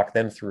able to walk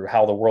them through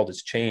how the world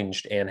has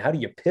changed and how do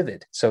you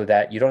pivot so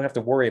that you don't have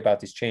to worry about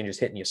these changes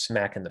hitting you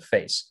smack in the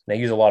face. And I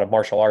use a lot of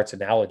martial arts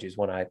analogies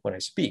when I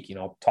speak.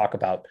 I'll talk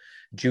about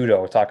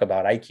judo, talk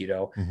about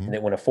aikido, and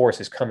that when a force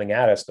is coming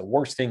at us, the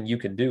worst thing you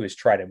can do is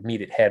try to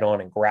meet it head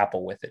on and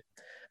grapple with it.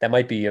 That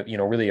might be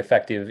really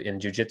effective in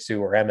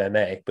jiu-jitsu or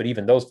MMA, but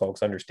even those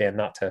folks understand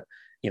not to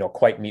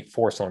quite meet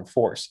force on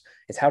force.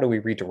 It's how do we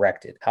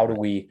redirect it? How do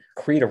we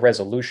create a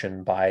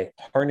resolution by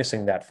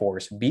harnessing that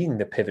force, being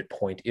the pivot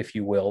point, if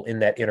you will, in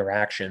that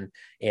interaction,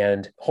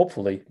 and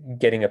hopefully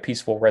getting a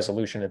peaceful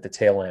resolution at the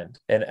tail end.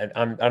 And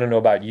I don't know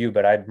about you,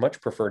 but I'd much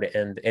prefer to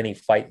end any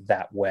fight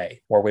that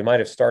way, where we might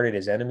have started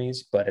as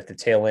enemies, but at the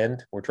tail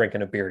end, we're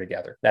drinking a beer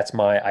together. That's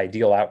my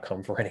ideal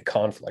outcome for any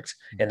conflict.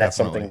 And that's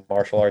something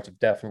martial arts have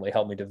definitely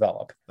helped me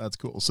develop. That's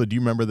cool. So do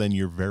you remember then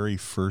your very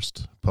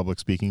first public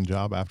speaking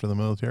job after the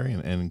military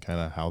and kind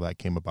of how that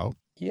came about?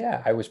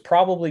 Yeah, I was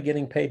probably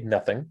getting paid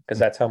nothing because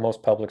that's how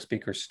most public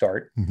speakers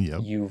start.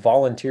 Yep. You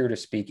volunteer to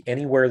speak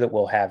anywhere that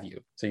will have you.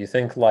 So you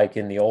think like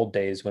in the old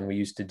days when we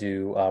used to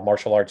do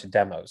martial arts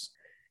demos,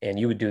 and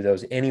you would do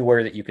those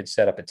anywhere that you could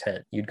set up a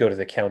tent. You'd go to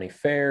the county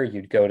fair,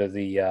 you'd go to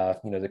the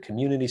the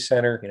community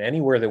center,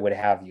 anywhere that would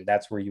have you.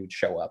 That's where you would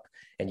show up,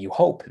 and you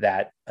hope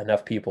that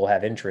enough people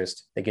have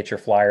interest. They get your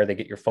flyer, they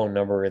get your phone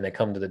number, and they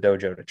come to the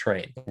dojo to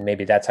train. And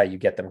maybe that's how you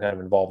get them kind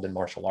of involved in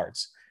martial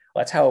arts. Well,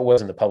 that's how it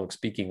was in the public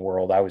speaking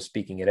world. I was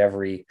speaking at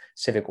every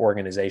civic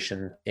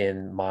organization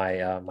in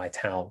my my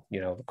town.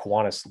 The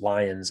Kiwanis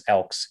Lions,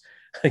 Elks,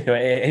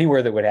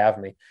 anywhere that would have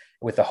me,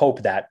 with the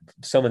hope that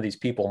some of these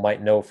people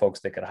might know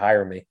folks that could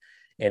hire me.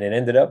 And it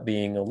ended up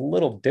being a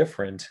little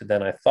different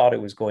than I thought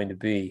it was going to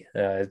be.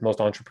 As most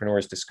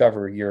entrepreneurs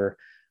discover, your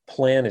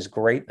plan is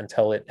great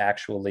until it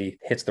actually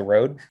hits the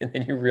road, and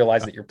then you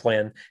realize that your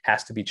plan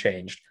has to be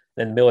changed.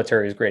 And the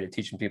military is great at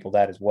teaching people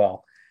that as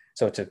well.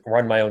 So to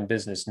run my own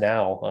business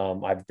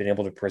now, I've been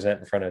able to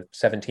present in front of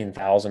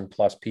 17,000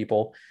 plus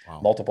people,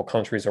 wow, multiple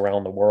countries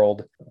around the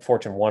world,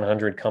 Fortune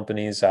 100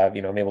 companies.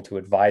 I'm able to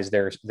advise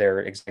their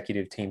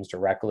executive teams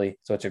directly.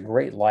 So it's a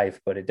great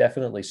life, but it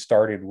definitely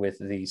started with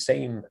the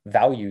same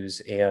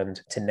values and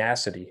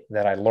tenacity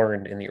that I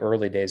learned in the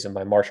early days of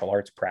my martial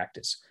arts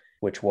practice,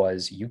 which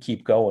was you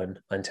keep going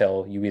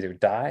until you either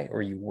die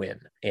or you win.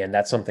 And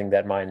that's something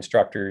that my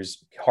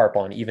instructors harp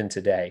on even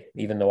today.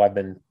 Even though I've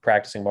been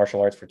practicing martial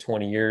arts for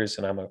 20 years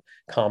and I'm a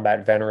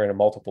combat veteran of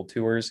multiple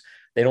tours,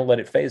 they don't let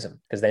it phase them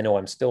because they know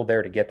I'm still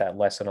there to get that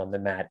lesson on the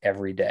mat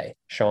every day.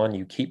 Sean,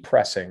 you keep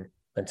pressing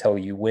until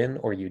you win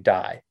or you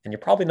die. And you're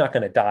probably not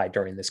going to die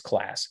during this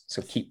class.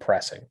 So keep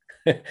pressing.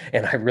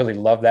 And I really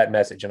love that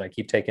message, and I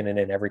keep taking it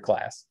in every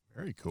class.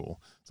 Very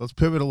cool. So let's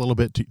pivot a little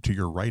bit to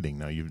your writing.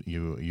 Now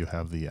you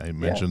have I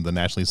mentioned the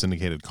nationally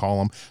syndicated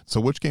column.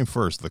 So which came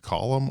first, the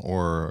column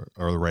or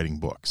the writing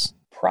books?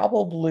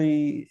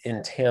 Probably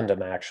in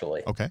tandem,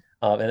 actually. Okay.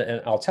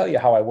 And I'll tell you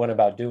how I went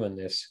about doing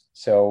this.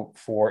 So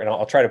and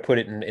I'll try to put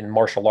it in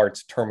martial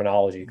arts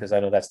terminology, because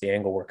I know that's the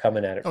angle we're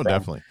coming at it from.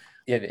 Definitely.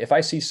 If I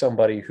see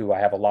somebody who I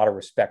have a lot of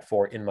respect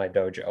for in my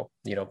dojo,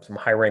 some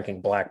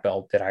high-ranking black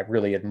belt that I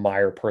really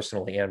admire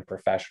personally and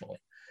professionally,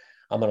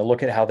 I'm going to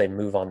look at how they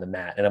move on the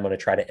mat, and I'm going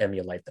to try to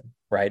emulate them,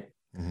 right?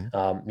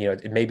 Mm-hmm.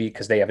 It may be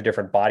because they have a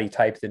different body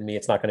type than me.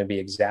 It's not going to be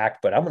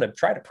exact, but I'm going to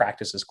try to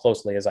practice as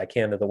closely as I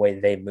can to the way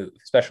they move,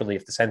 especially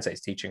if the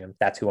sensei's teaching them.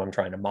 That's who I'm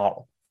trying to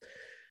model.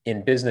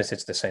 In business,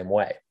 it's the same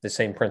way. The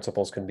same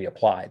principles can be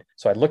applied.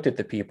 So I looked at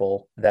the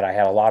people that I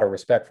had a lot of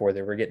respect for.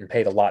 They were getting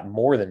paid a lot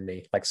more than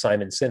me, like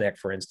Simon Sinek,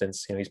 for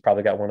instance. He's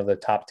probably got one of the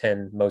top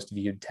 10 most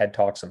viewed TED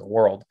Talks in the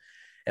world.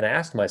 And I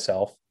asked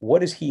myself, what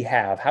does he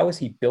have? How is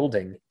he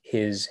building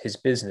his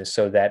business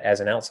so that as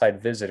an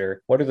outside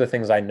visitor, what are the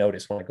things I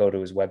notice when I go to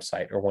his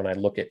website or when I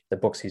look at the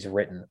books he's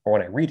written or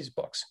when I read his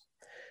books?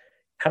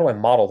 How do I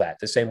model that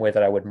the same way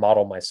that I would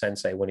model my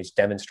sensei when he's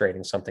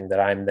demonstrating something that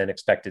I'm then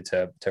expected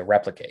to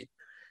replicate?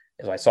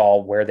 So I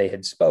saw where they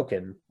had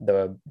spoken,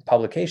 the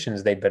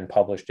publications they'd been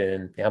published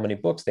in, how many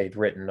books they'd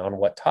written on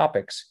what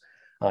topics,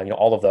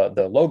 all of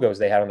the logos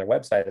they had on their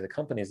website of the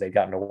companies they'd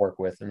gotten to work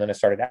with. And then I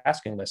started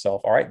asking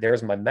myself, all right,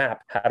 there's my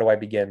map. How do I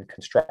begin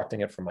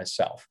constructing it for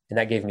myself? And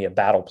that gave me a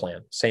battle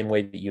plan, same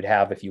way that you'd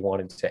have if you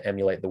wanted to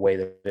emulate the way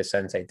that the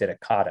sensei did at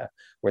Kata,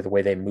 where the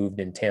way they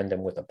moved in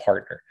tandem with a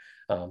partner.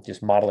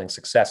 Just modeling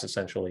success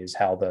essentially is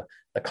how the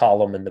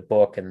column and the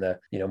book and the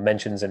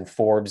mentions in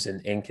Forbes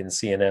and Inc. and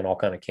CNN all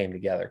kind of came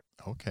together.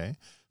 Okay.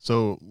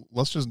 So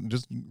let's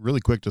just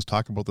really quick, just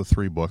talk about the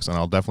 3 books, and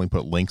I'll definitely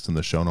put links in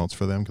the show notes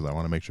for them because I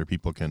want to make sure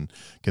people can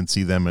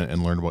see them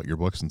and learn about your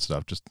books and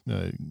stuff. Just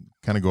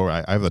kind of go,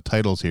 I have the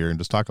titles here, and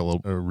just talk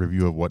a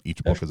review of what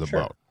each book is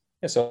about.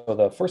 Yeah, so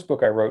the first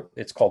book I wrote,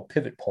 it's called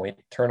Pivot Point,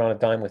 Turn on a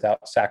Dime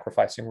Without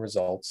Sacrificing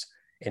Results.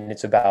 And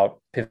it's about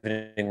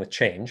pivoting with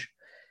change.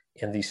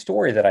 And the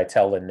story that I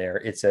tell in there,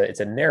 it's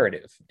a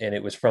narrative, and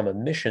it was from a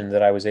mission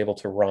that I was able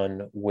to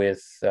run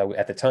with,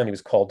 at the time he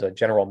was called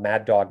General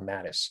Mad Dog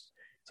Mattis.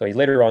 So he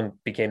later on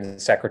became the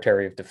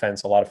Secretary of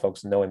Defense. A lot of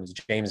folks know him as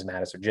James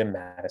Mattis or Jim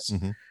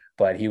Mattis,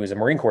 but he was a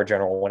Marine Corps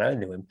general when I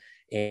knew him.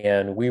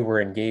 And we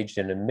were engaged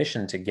in a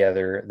mission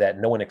together that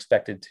no one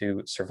expected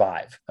to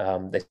survive.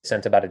 They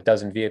sent about a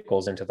dozen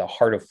vehicles into the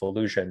heart of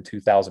Fallujah in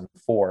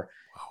 2004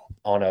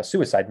 on a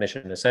suicide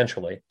mission,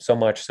 essentially. So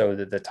much so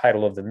that the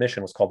title of the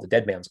mission was called the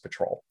Dead Man's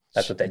Patrol.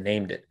 That's what they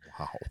named it.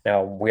 Wow.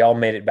 Now, we all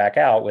made it back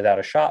out without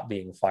a shot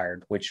being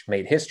fired, which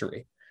made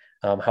history.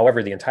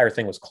 However, the entire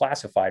thing was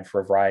classified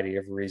for a variety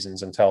of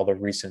reasons until the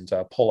recent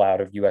pullout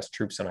of U.S.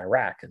 troops in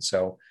Iraq. And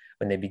so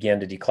when they began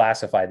to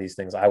declassify these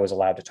things, I was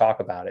allowed to talk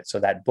about it. So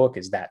that book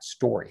is that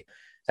story.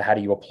 So how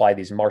do you apply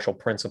these Marshall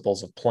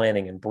principles of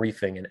planning and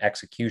briefing and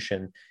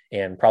execution,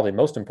 and probably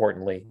most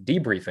importantly,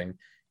 debriefing,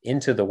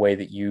 into the way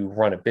that you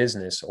run a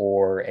business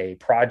or a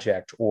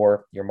project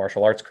or your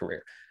martial arts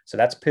career? So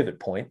that's Pivot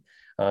Point.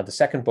 The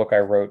second book I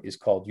wrote is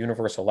called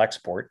Universal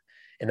Export.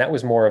 And that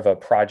was more of a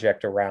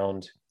project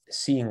around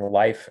seeing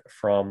life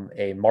from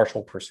a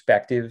martial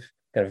perspective,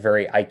 kind of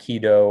very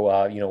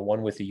Aikido,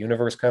 one with the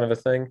universe kind of a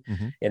thing.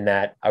 In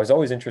that I was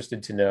always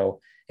interested to know,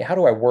 hey, how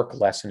do I work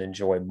less and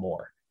enjoy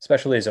more?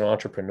 Especially as an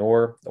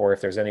entrepreneur, or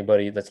if there's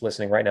anybody that's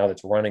listening right now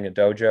that's running a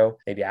dojo,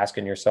 maybe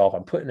asking yourself,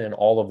 I'm putting in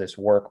all of this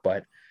work,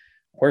 but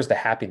where's the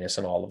happiness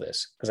in all of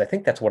this? Because I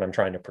think that's what I'm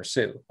trying to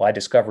pursue. Well, I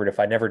discovered if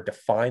I never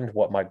defined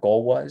what my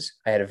goal was,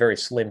 I had a very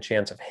slim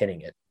chance of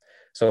hitting it.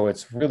 So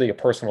it's really a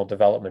personal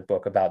development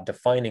book about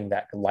defining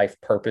that life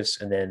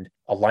purpose and then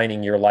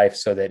aligning your life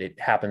so that it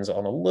happens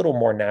on a little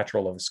more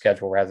natural of a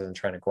schedule rather than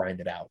trying to grind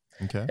it out.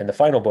 Okay. And the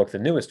final book, the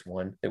newest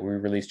one that we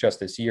released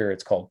just this year,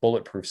 it's called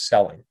Bulletproof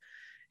Selling.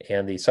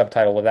 And the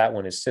subtitle of that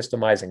one is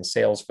Systemizing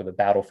Sales for the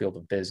Battlefield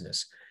of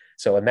Business.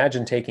 So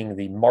imagine taking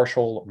the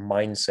martial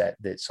mindset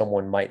that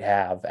someone might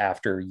have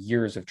after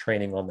years of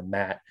training on the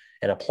mat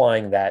and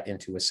applying that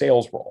into a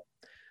sales role.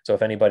 So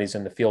if anybody's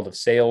in the field of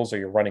sales or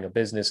you're running a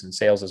business and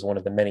sales is one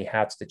of the many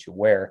hats that you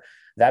wear,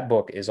 that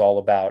book is all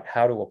about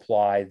how to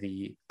apply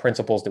the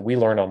principles that we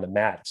learn on the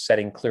mat,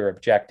 setting clear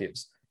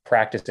objectives,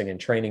 practicing and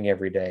training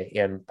every day,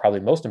 and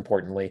probably most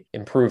importantly,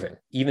 improving,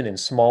 even in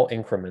small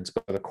increments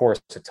over the course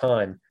of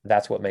time.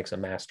 That's what makes a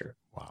master.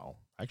 Wow.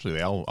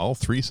 Actually, all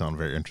 3 sound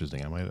very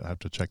interesting. I might have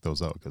to check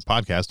those out because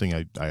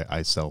podcasting,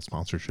 I sell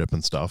sponsorship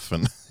and stuff,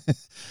 and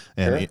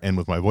and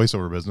with my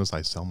voiceover business,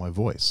 I sell my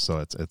voice. So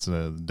it's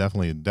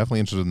definitely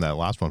interested in that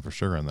last one for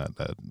sure, and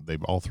that they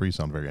all 3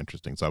 sound very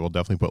interesting. So I will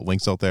definitely put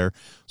links out there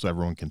so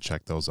everyone can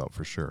check those out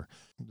for sure.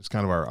 Just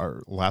kind of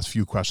our last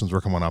few questions we're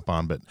coming up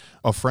on, but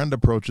a friend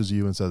approaches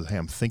you and says, hey,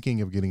 I'm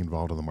thinking of getting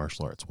involved in the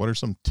martial arts. What are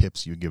some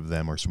tips you give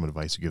them or some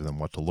advice you give them,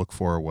 what to look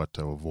for, what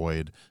to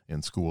avoid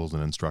in schools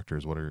and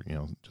instructors? What are,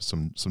 just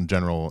some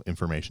general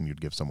information you'd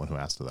give someone who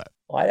asks to that?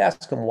 Well, I'd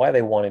ask them why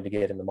they wanted to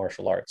get into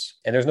martial arts.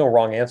 And there's no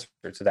wrong answer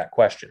to that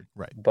question.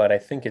 Right. But I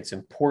think it's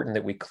important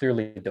that we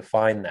clearly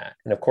define that.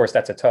 And of course,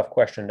 that's a tough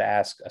question to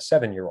ask a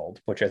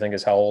 7-year-old, which I think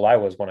is how old I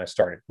was when I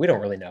started. We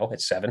don't really know.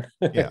 It's 7.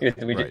 Yeah,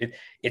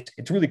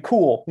 it's really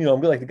cool.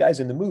 I'm like the guys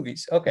in the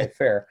movies. Okay,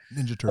 fair.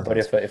 Ninja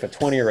Turtles. But if a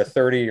 20 or a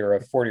 30 or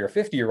a 40 or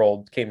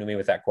 50-year-old came to me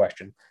with that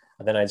question,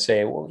 then I'd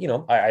say,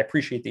 well, I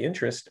appreciate the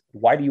interest.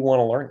 Why do you want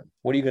to learn it?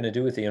 What are you going to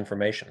do with the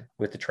information,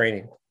 with the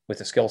training, with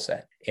the skill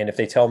set? And if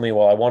they tell me,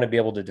 well, I want to be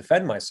able to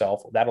defend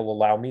myself, that'll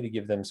allow me to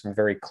give them some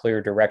very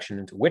clear direction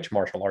into which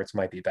martial arts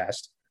might be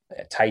best.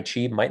 Tai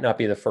Chi might not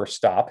be the first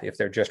stop if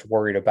they're just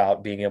worried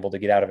about being able to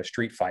get out of a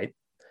street fight.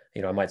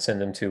 I might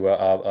send them to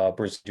a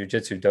Brazilian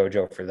Jiu-Jitsu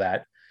dojo for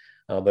that.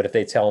 But if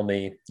they tell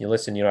me,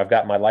 listen, I've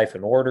got my life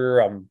in order,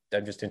 I'm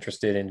just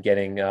interested in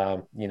getting,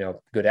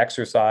 good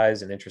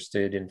exercise and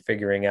interested in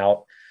figuring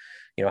out,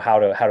 how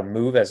to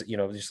move as,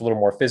 just a little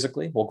more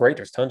physically. Well, great.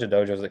 There's tons of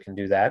dojos that can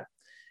do that.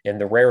 And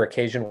the rare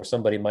occasion where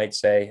somebody might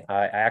say,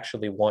 I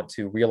actually want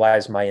to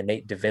realize my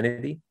innate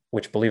divinity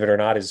which, believe it or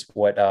not, is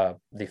what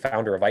the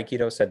founder of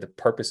Aikido said the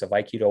purpose of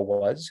Aikido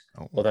was.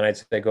 Oh, Well, then I'd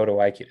say go to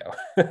Aikido.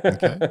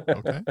 okay.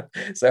 Okay.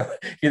 So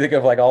if you think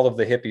of like all of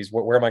the hippies,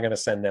 where am I going to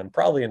send them?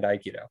 Probably into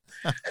Aikido.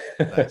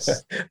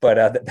 Nice.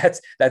 But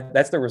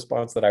that's the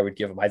response that I would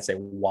give them. I'd say,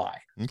 why?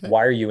 Okay.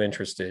 Why are you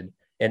interested?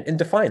 And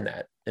define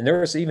that. And there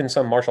was even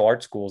some martial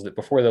arts schools that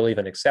before they'll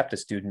even accept a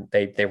student,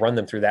 they run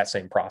them through that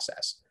same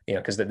process,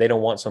 because they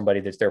don't want somebody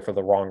that's there for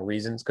the wrong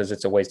reasons, because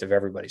it's a waste of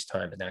everybody's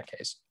time in that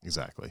case.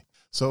 Exactly.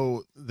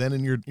 So then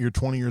in your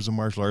 20 years of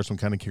martial arts, I'm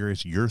kind of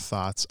curious your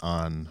thoughts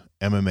on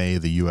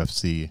MMA, the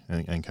UFC,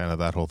 and kind of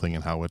that whole thing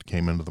and how it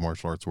came into the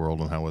martial arts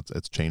world and how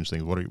it's changed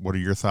things. What are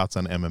your thoughts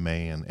on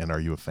MMA and are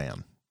you a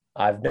fan?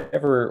 I've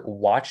never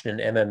watched an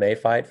MMA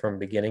fight from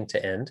beginning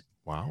to end.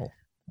 Wow.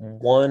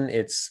 One,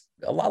 it's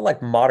a lot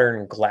like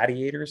modern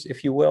gladiators,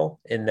 if you will,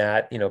 in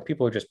that,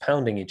 people are just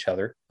pounding each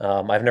other.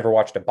 I've never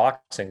watched a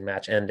boxing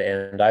match end to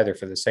end either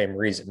for the same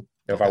reason.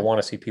 If I want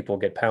to see people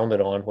get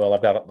pounded on, well,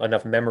 I've got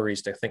enough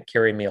memories to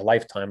carry me a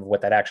lifetime of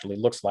what that actually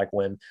looks like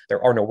when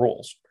there are no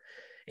rules.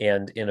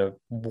 And in a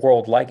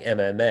world like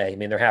MMA, I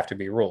mean, there have to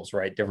be rules,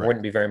 right? There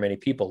wouldn't be very many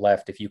people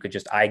left if you could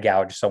just eye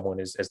gouge someone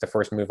as the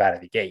first move out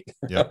of the gate.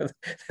 Yep.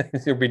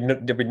 there'd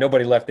be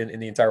nobody left in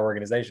the entire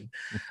organization.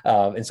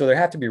 And so there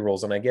have to be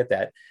rules. And I get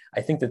that.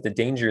 I think that the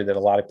danger that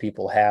a lot of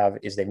people have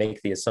is they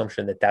make the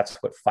assumption that that's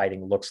what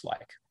fighting looks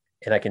like.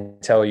 And I can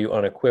tell you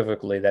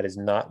unequivocally that is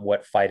not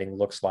what fighting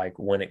looks like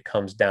when it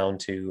comes down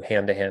to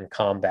hand-to-hand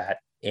combat.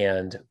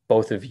 And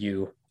both of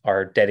you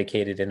are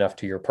dedicated enough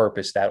to your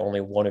purpose that only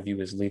one of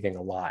you is leaving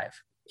alive.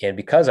 And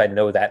because I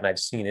know that and I've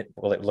seen it,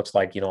 well, it looks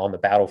like, on the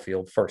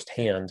battlefield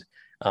firsthand,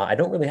 I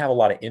don't really have a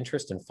lot of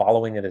interest in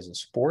following it as a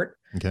sport.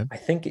 Okay. I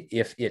think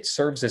if it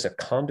serves as a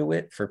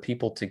conduit for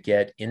people to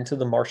get into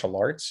the martial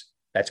arts,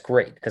 that's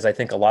great. Because I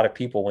think a lot of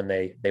people, when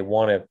they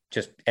want to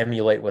just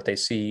emulate what they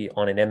see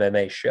on an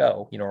MMA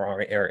show,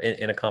 or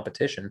in a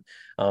competition,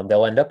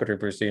 they'll end up at a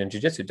Brazilian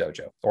Jiu-Jitsu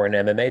dojo or an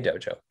MMA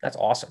dojo. That's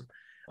awesome.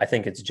 I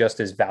think it's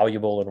just as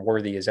valuable and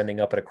worthy as ending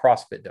up at a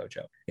CrossFit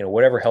dojo.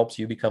 Whatever helps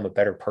you become a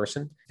better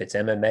person. If it's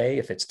MMA,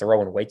 if it's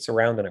throwing weights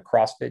around in a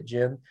CrossFit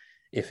gym,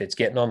 if it's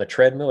getting on the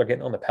treadmill or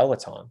getting on the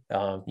Peloton,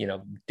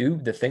 do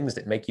the things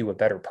that make you a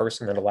better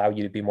person that allow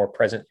you to be more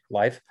present in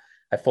your life.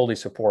 I fully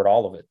support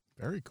all of it.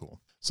 Very cool.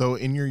 So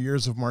in your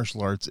years of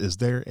martial arts, is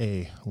there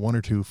one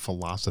or two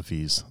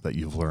philosophies that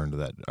you've learned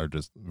that are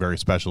just very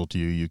special to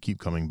you, you keep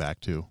coming back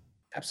to?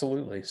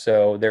 Absolutely.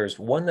 So there's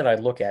one that I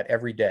look at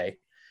every day.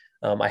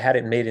 I had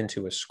it made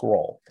into a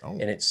scroll,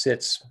 and it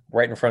sits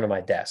right in front of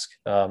my desk.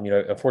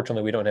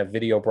 Unfortunately, we don't have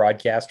video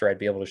broadcast, or I'd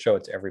be able to show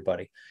it to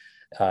everybody.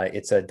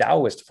 It's a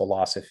Taoist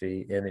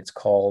philosophy, and it's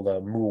called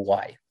Mu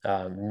Wai,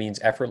 means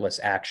effortless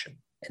action.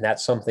 And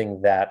that's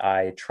something that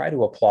I try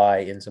to apply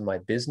into my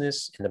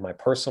business, into my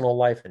personal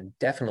life, and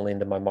definitely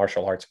into my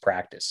martial arts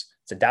practice.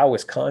 It's a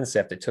Taoist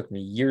concept that took me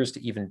years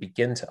to even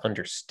begin to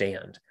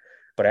understand.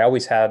 But I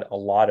always had a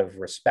lot of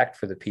respect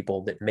for the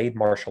people that made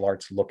martial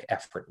arts look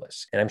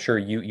effortless. And I'm sure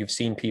you've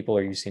seen people,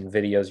 or you've seen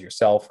videos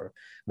yourself, or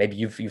maybe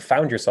you've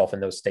found yourself in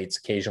those states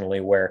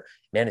occasionally where,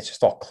 man, it's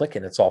just all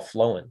clicking, it's all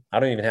flowing. I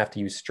don't even have to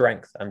use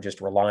strength. I'm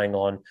just relying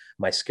on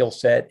my skill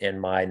set and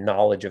my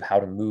knowledge of how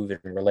to move in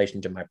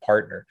relation to my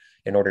partner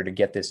in order to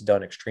get this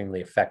done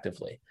extremely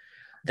effectively.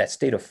 That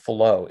state of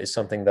flow is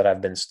something that I've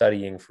been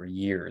studying for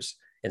years.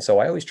 And so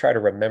I always try to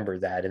remember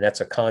that. And that's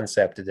a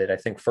concept that I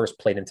think first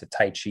played into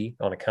Tai Chi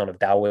on account of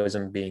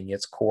Taoism being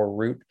its core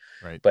root.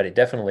 Right. But it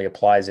definitely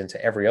applies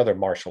into every other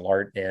martial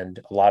art. And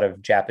a lot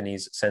of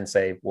Japanese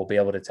sensei will be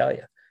able to tell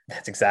you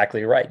that's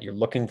exactly right. You're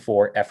looking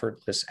for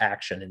effortless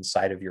action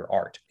inside of your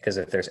art, because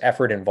if there's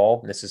effort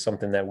involved, and this is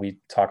something that we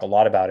talk a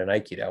lot about in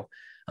Aikido,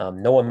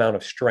 no amount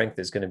of strength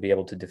is going to be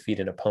able to defeat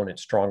an opponent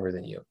stronger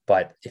than you.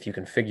 But if you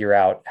can figure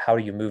out how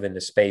do you move into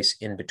space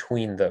in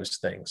between those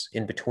things,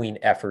 in between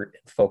effort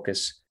and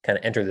focus, kind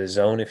of enter the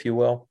zone, if you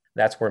will,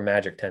 that's where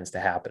magic tends to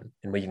happen.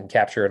 And when you can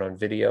capture it on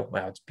video,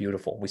 wow, it's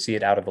beautiful. We see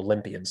it out of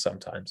Olympians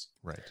sometimes.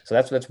 Right. So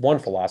that's one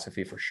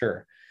philosophy for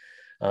sure.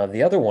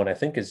 The other one I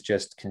think is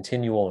just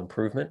continual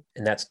improvement.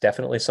 And that's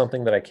definitely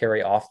something that I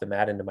carry off the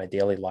mat into my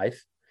daily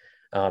life.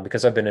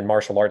 Because I've been in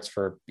martial arts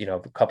for, a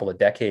couple of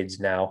decades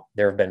now,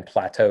 there have been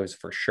plateaus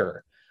for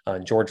sure.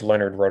 George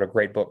Leonard wrote a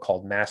great book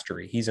called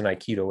Mastery. He's an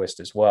Aikidoist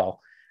as well.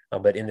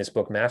 But in this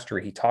book,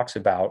 Mastery, he talks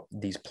about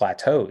these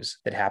plateaus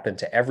that happen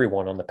to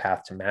everyone on the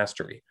path to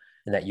mastery,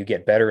 and that you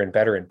get better and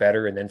better and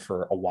better. And then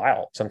for a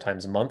while,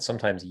 sometimes months,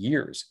 sometimes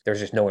years, there's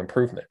just no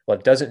improvement. Well,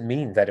 it doesn't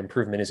mean that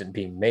improvement isn't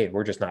being made.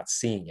 We're just not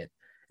seeing it.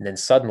 And then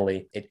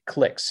suddenly it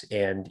clicks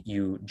and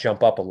you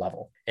jump up a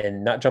level,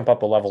 and not jump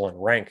up a level in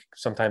rank.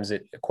 Sometimes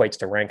it equates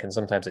to rank and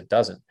sometimes it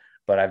doesn't.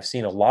 But I've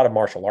seen a lot of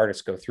martial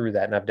artists go through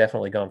that. And I've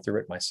definitely gone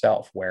through it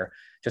myself, where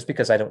just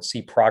because I don't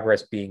see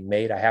progress being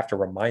made, I have to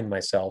remind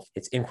myself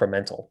it's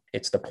incremental.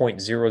 It's the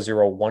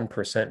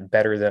 0.001%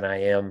 better than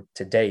I am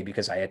today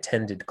because I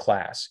attended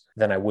class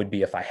than I would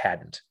be if I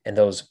hadn't. And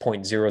those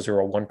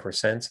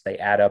 0.001%, they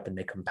add up and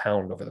they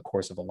compound over the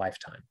course of a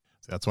lifetime.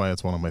 That's why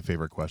it's one of my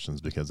favorite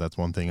questions, because that's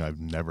one thing I've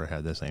never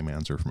had the same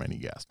answer from any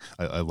guest.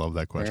 I love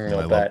that question.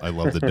 I'll bet. I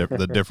love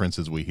the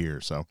differences we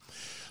hear. So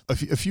a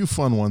few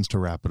fun ones to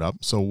wrap it up.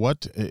 So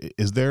what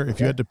is there, if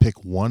you had to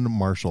pick one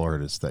martial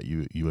artist that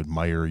you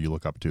admire, you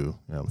look up to,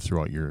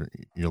 throughout your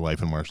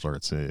life in martial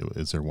arts,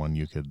 is there one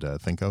you could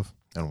think of,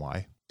 and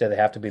why? Do they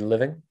have to be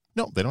living?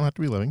 No, they don't have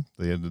to be living.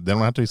 They don't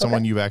have to be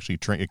someone you've actually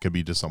trained. It could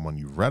be just someone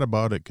you've read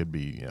about. It could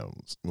be,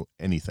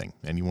 anything,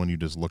 anyone you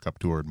just look up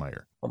to or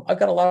admire. I've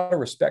got a lot of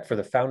respect for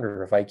the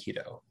founder of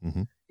Aikido.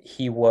 Mm-hmm.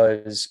 He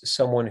was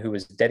someone who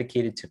was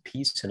dedicated to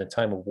peace in a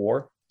time of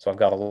war. So I've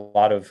got a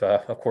lot of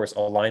course,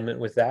 alignment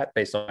with that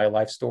based on my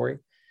life story.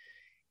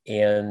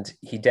 And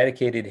he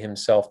dedicated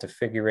himself to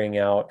figuring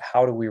out,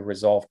 how do we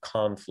resolve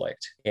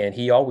conflict? And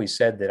he always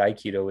said that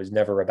Aikido is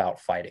never about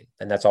fighting.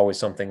 And that's always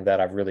something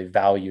that I've really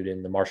valued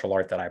in the martial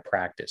art that I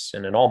practice.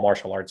 And in all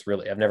martial arts,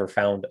 really, I've never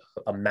found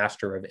a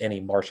master of any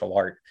martial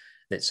art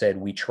that said,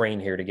 we train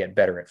here to get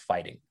better at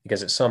fighting,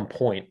 because at some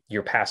point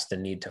you're past the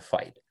need to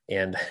fight.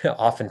 And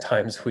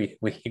oftentimes we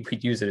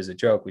use it as a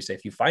joke. We say,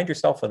 if you find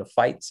yourself in a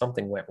fight,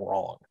 something went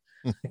wrong.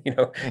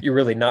 You're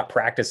really not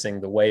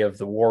practicing the way of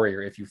the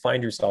warrior if you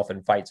find yourself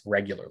in fights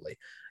regularly,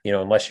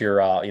 unless you're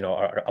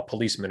a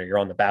policeman or you're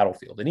on the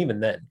battlefield. And even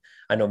then,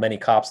 I know many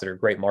cops that are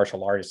great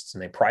martial artists,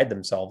 and they pride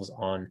themselves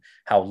on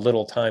how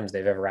little times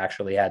they've ever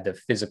actually had to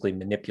physically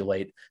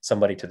manipulate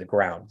somebody to the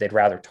ground. They'd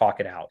rather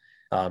talk it out.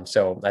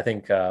 So I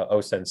think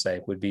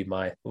O-Sensei would be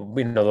the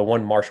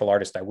one martial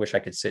artist I wish I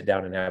could sit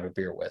down and have a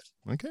beer with.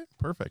 Okay,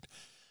 perfect.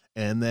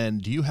 And then,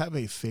 do you have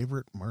a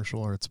favorite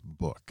martial arts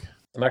book?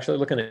 I'm actually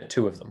looking at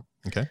two of them.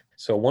 Okay.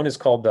 So one is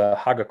called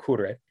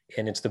Hagakure,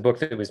 and it's the book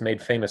that was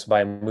made famous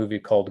by a movie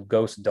called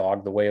Ghost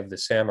Dog, The Way of the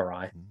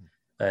Samurai.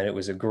 Mm-hmm. And it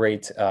was a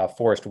great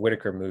Forrest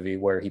Whitaker movie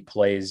where he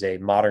plays a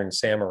modern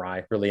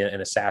samurai, really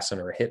an assassin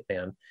or a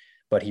hitman,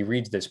 but he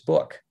reads this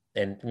book,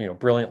 and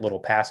brilliant little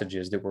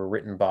passages that were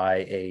written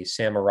by a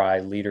samurai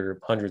leader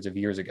hundreds of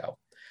years ago.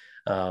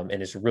 And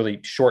it's really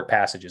short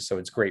passages, so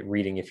it's great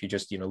reading if you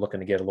just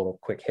looking to get a little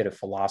quick hit of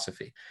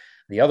philosophy.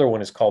 The other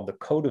one is called The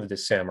Code of the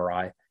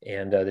Samurai,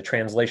 and the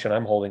translation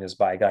I'm holding is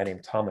by a guy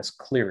named Thomas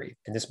Cleary.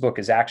 And this book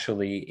is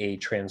actually a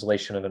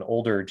translation of an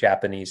older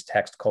Japanese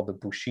text called the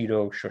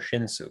Bushido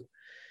Shoshinsu.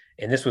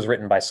 And this was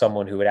written by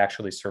someone who had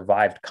actually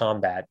survived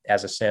combat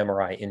as a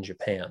samurai in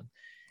Japan.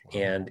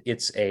 And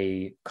it's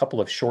a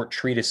couple of short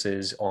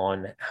treatises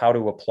on how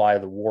to apply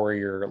the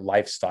warrior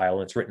lifestyle.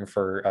 And it's written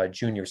for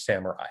junior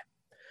samurai.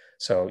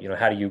 So,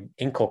 how do you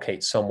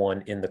inculcate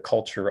someone in the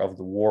culture of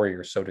the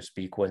warrior, so to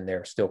speak, when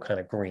they're still kind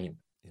of green?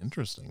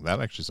 Interesting. That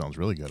actually sounds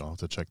really good. I'll have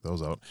to check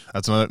those out.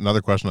 That's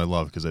another question I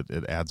love, because it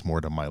adds more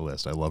to my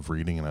list. I love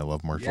reading, and I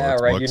love martial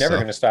arts right. books, You're never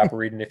going to stop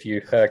reading if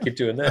you keep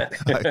doing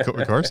that.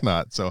 Of course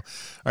not. So, all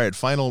right,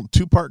 final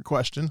two-part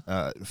question.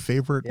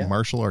 Favorite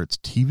martial arts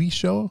TV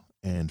show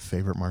and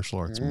favorite martial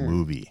arts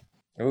movie?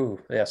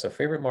 Ooh, yeah. So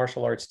favorite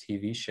martial arts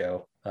TV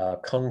show,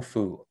 Kung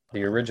Fu,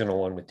 the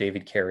original one with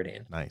David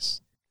Carradine.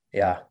 Nice.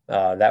 Yeah,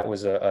 that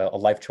was a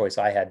life choice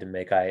I had to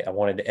make. I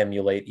wanted to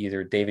emulate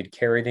either David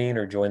Carradine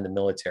or join the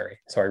military.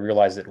 So I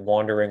realized that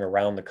wandering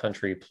around the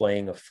country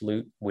playing a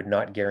flute would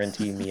not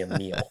guarantee me a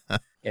meal.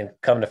 And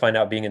come to find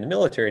out, being in the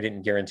military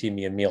didn't guarantee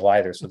me a meal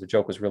either. So the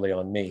joke was really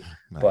on me.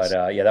 Nice. But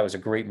that was a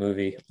great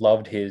movie.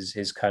 Loved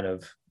his kind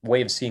of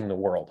way of seeing the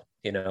world,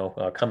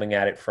 coming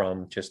at it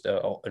from just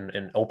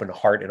an open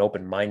heart and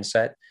open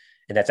mindset.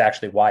 And that's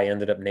actually why I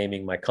ended up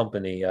naming my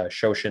company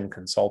Shoshin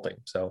Consulting.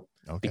 So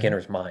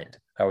beginner's mind.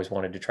 I always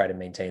wanted to try to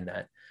maintain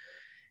that.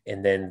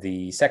 And then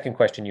the second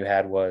question you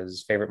had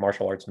was favorite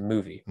martial arts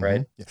movie,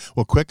 right? Mm-hmm. Yeah.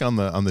 Well, quick on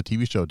the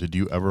TV show. Did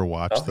you ever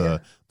watch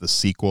the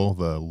sequel,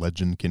 The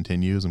Legend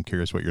Continues? I'm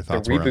curious what your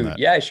thoughts were on that.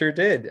 Yeah, I sure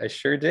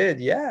did.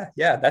 Yeah.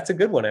 That's a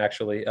good one,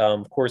 actually.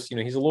 Of course,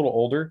 he's a little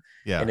older,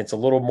 and it's a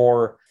little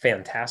more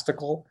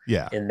fantastical.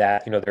 Yeah. In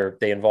that,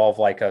 they involve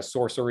like a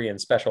sorcery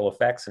and special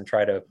effects and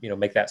try to,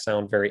 make that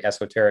sound very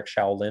esoteric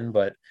Shaolin,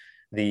 but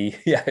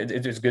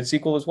it was a good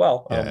sequel as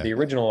well. The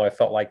original, I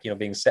felt like,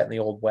 being set in the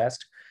Old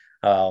West.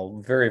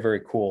 Very,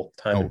 very cool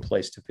time and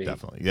place to be.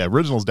 Definitely. Yeah.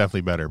 Original's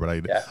definitely better, but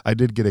I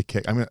did get a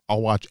kick. I mean,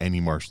 I'll watch any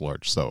martial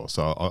arts. So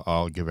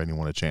I'll give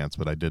anyone a chance,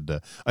 but I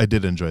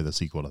did enjoy the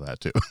sequel to that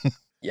too.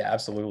 Yeah,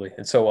 absolutely.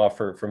 And so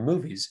for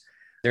movies,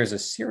 there's a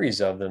series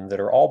of them that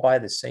are all by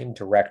the same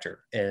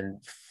director,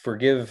 and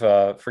forgive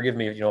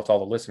me, to all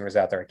the listeners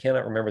out there. I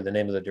cannot remember the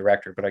name of the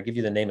director, but I'll give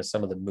you the name of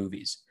some of the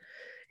movies,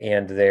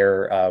 and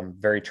they're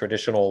very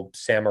traditional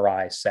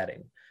samurai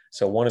setting.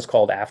 So one is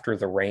called After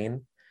the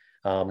Rain.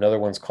 Another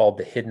one's called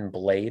The Hidden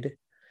Blade.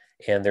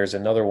 And there's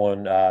another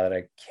one that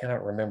I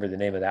cannot remember the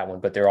name of that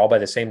one, but they're all by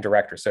the same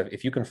director. So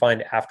if you can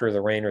find After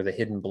the Rain or The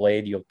Hidden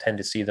Blade, you'll tend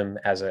to see them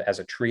as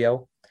a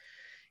trio.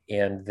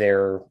 And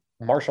they're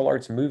martial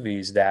arts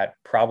movies that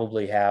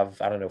probably have,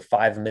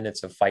 5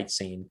 minutes of fight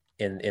scene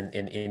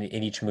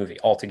in each movie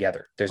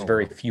altogether. There's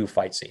very few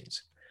fight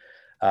scenes.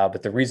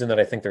 But the reason that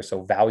I think they're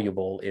so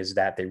valuable is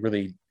that they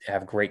really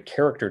have great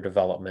character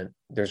development.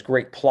 There's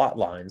great plot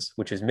lines,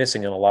 which is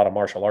missing in a lot of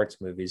martial arts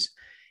movies.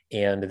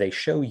 And they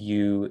show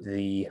you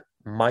the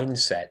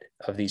mindset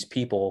of these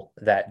people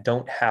that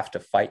don't have to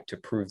fight to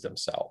prove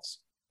themselves.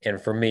 And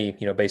for me,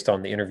 based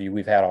on the interview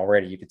we've had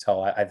already, you could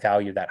tell I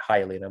value that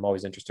highly, and I'm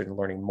always interested in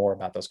learning more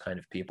about those kind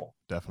of people.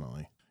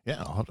 Definitely.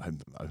 Yeah,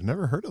 I've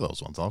never heard of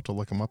those ones. I'll have to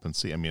look them up and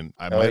see. I mean,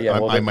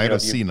 I might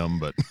have seen them,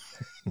 but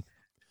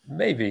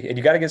maybe. And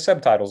you got to get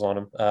subtitles on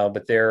them.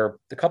 But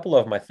a couple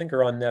of them, I think,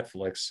 are on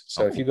Netflix.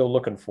 So if you go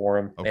looking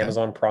for them, okay.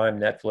 Amazon Prime,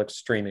 Netflix,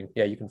 streaming,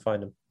 you can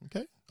find them.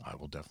 Okay. I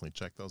will definitely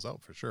check those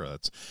out for sure.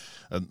 That's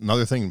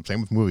another thing.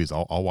 Same with movies.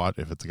 I'll watch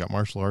if it's got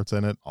martial arts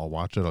in it. I'll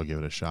watch it. I'll give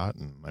it a shot.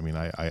 And I mean,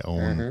 I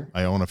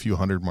own a few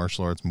hundred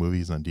martial arts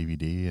movies on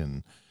DVD,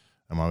 and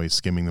I'm always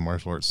skimming the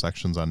martial arts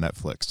sections on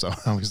Netflix. So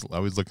I'm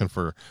always looking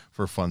for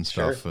fun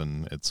stuff. Sure.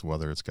 And it's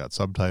whether it's got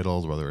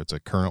subtitles, whether it's a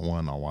current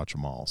one, I'll watch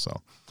them all.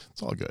 So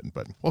it's all good.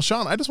 But well,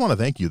 Sean, I just want to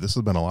thank you. This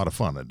has been a lot of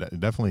fun. I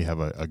definitely have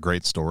a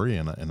great story,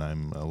 and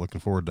I'm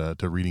looking forward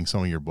to reading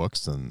some of your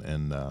books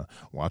and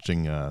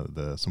watching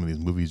some of these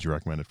movies you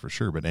recommended for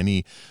sure. But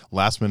any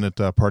last minute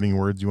parting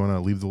words you want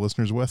to leave the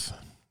listeners with?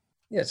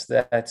 Yes,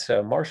 that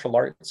martial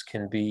arts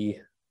can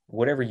be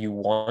whatever you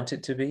want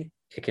it to be.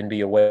 It can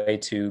be a way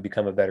to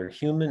become a better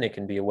human. It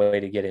can be a way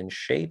to get in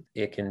shape.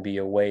 It can be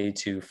a way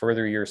to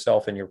further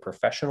yourself in your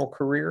professional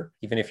career,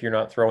 even if you're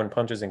not throwing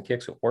punches and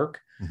kicks at work.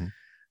 Mm-hmm.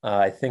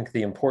 I think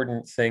the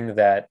important thing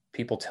that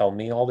people tell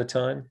me all the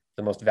time,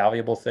 the most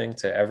valuable thing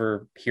to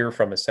ever hear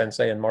from a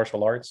sensei in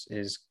martial arts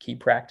is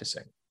keep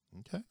practicing.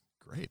 Okay,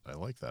 great. I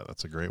like that.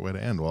 That's a great way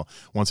to end. Well,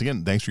 once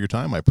again, thanks for your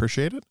time. I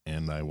appreciate it.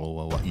 And I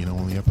will let you know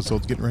when the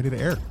episode's getting ready to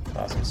air.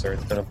 Awesome, sir.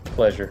 It's been a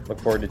pleasure. Look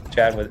forward to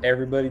chatting with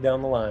everybody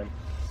down the line.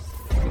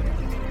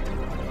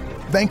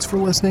 Thanks for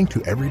listening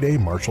to Everyday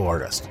Martial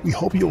Artist. We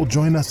hope you will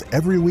join us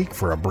every week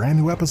for a brand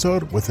new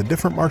episode with a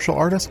different martial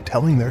artist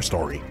telling their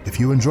story. If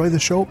you enjoy the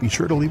show, be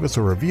sure to leave us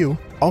a review.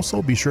 Also,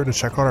 be sure to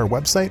check out our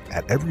website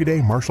at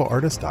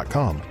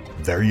everydaymartialartist.com.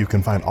 There you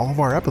can find all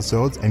of our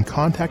episodes and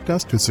contact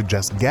us to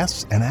suggest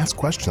guests and ask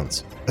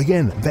questions.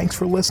 Again, thanks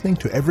for listening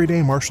to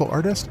Everyday Martial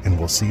Artist, and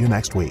we'll see you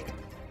next week.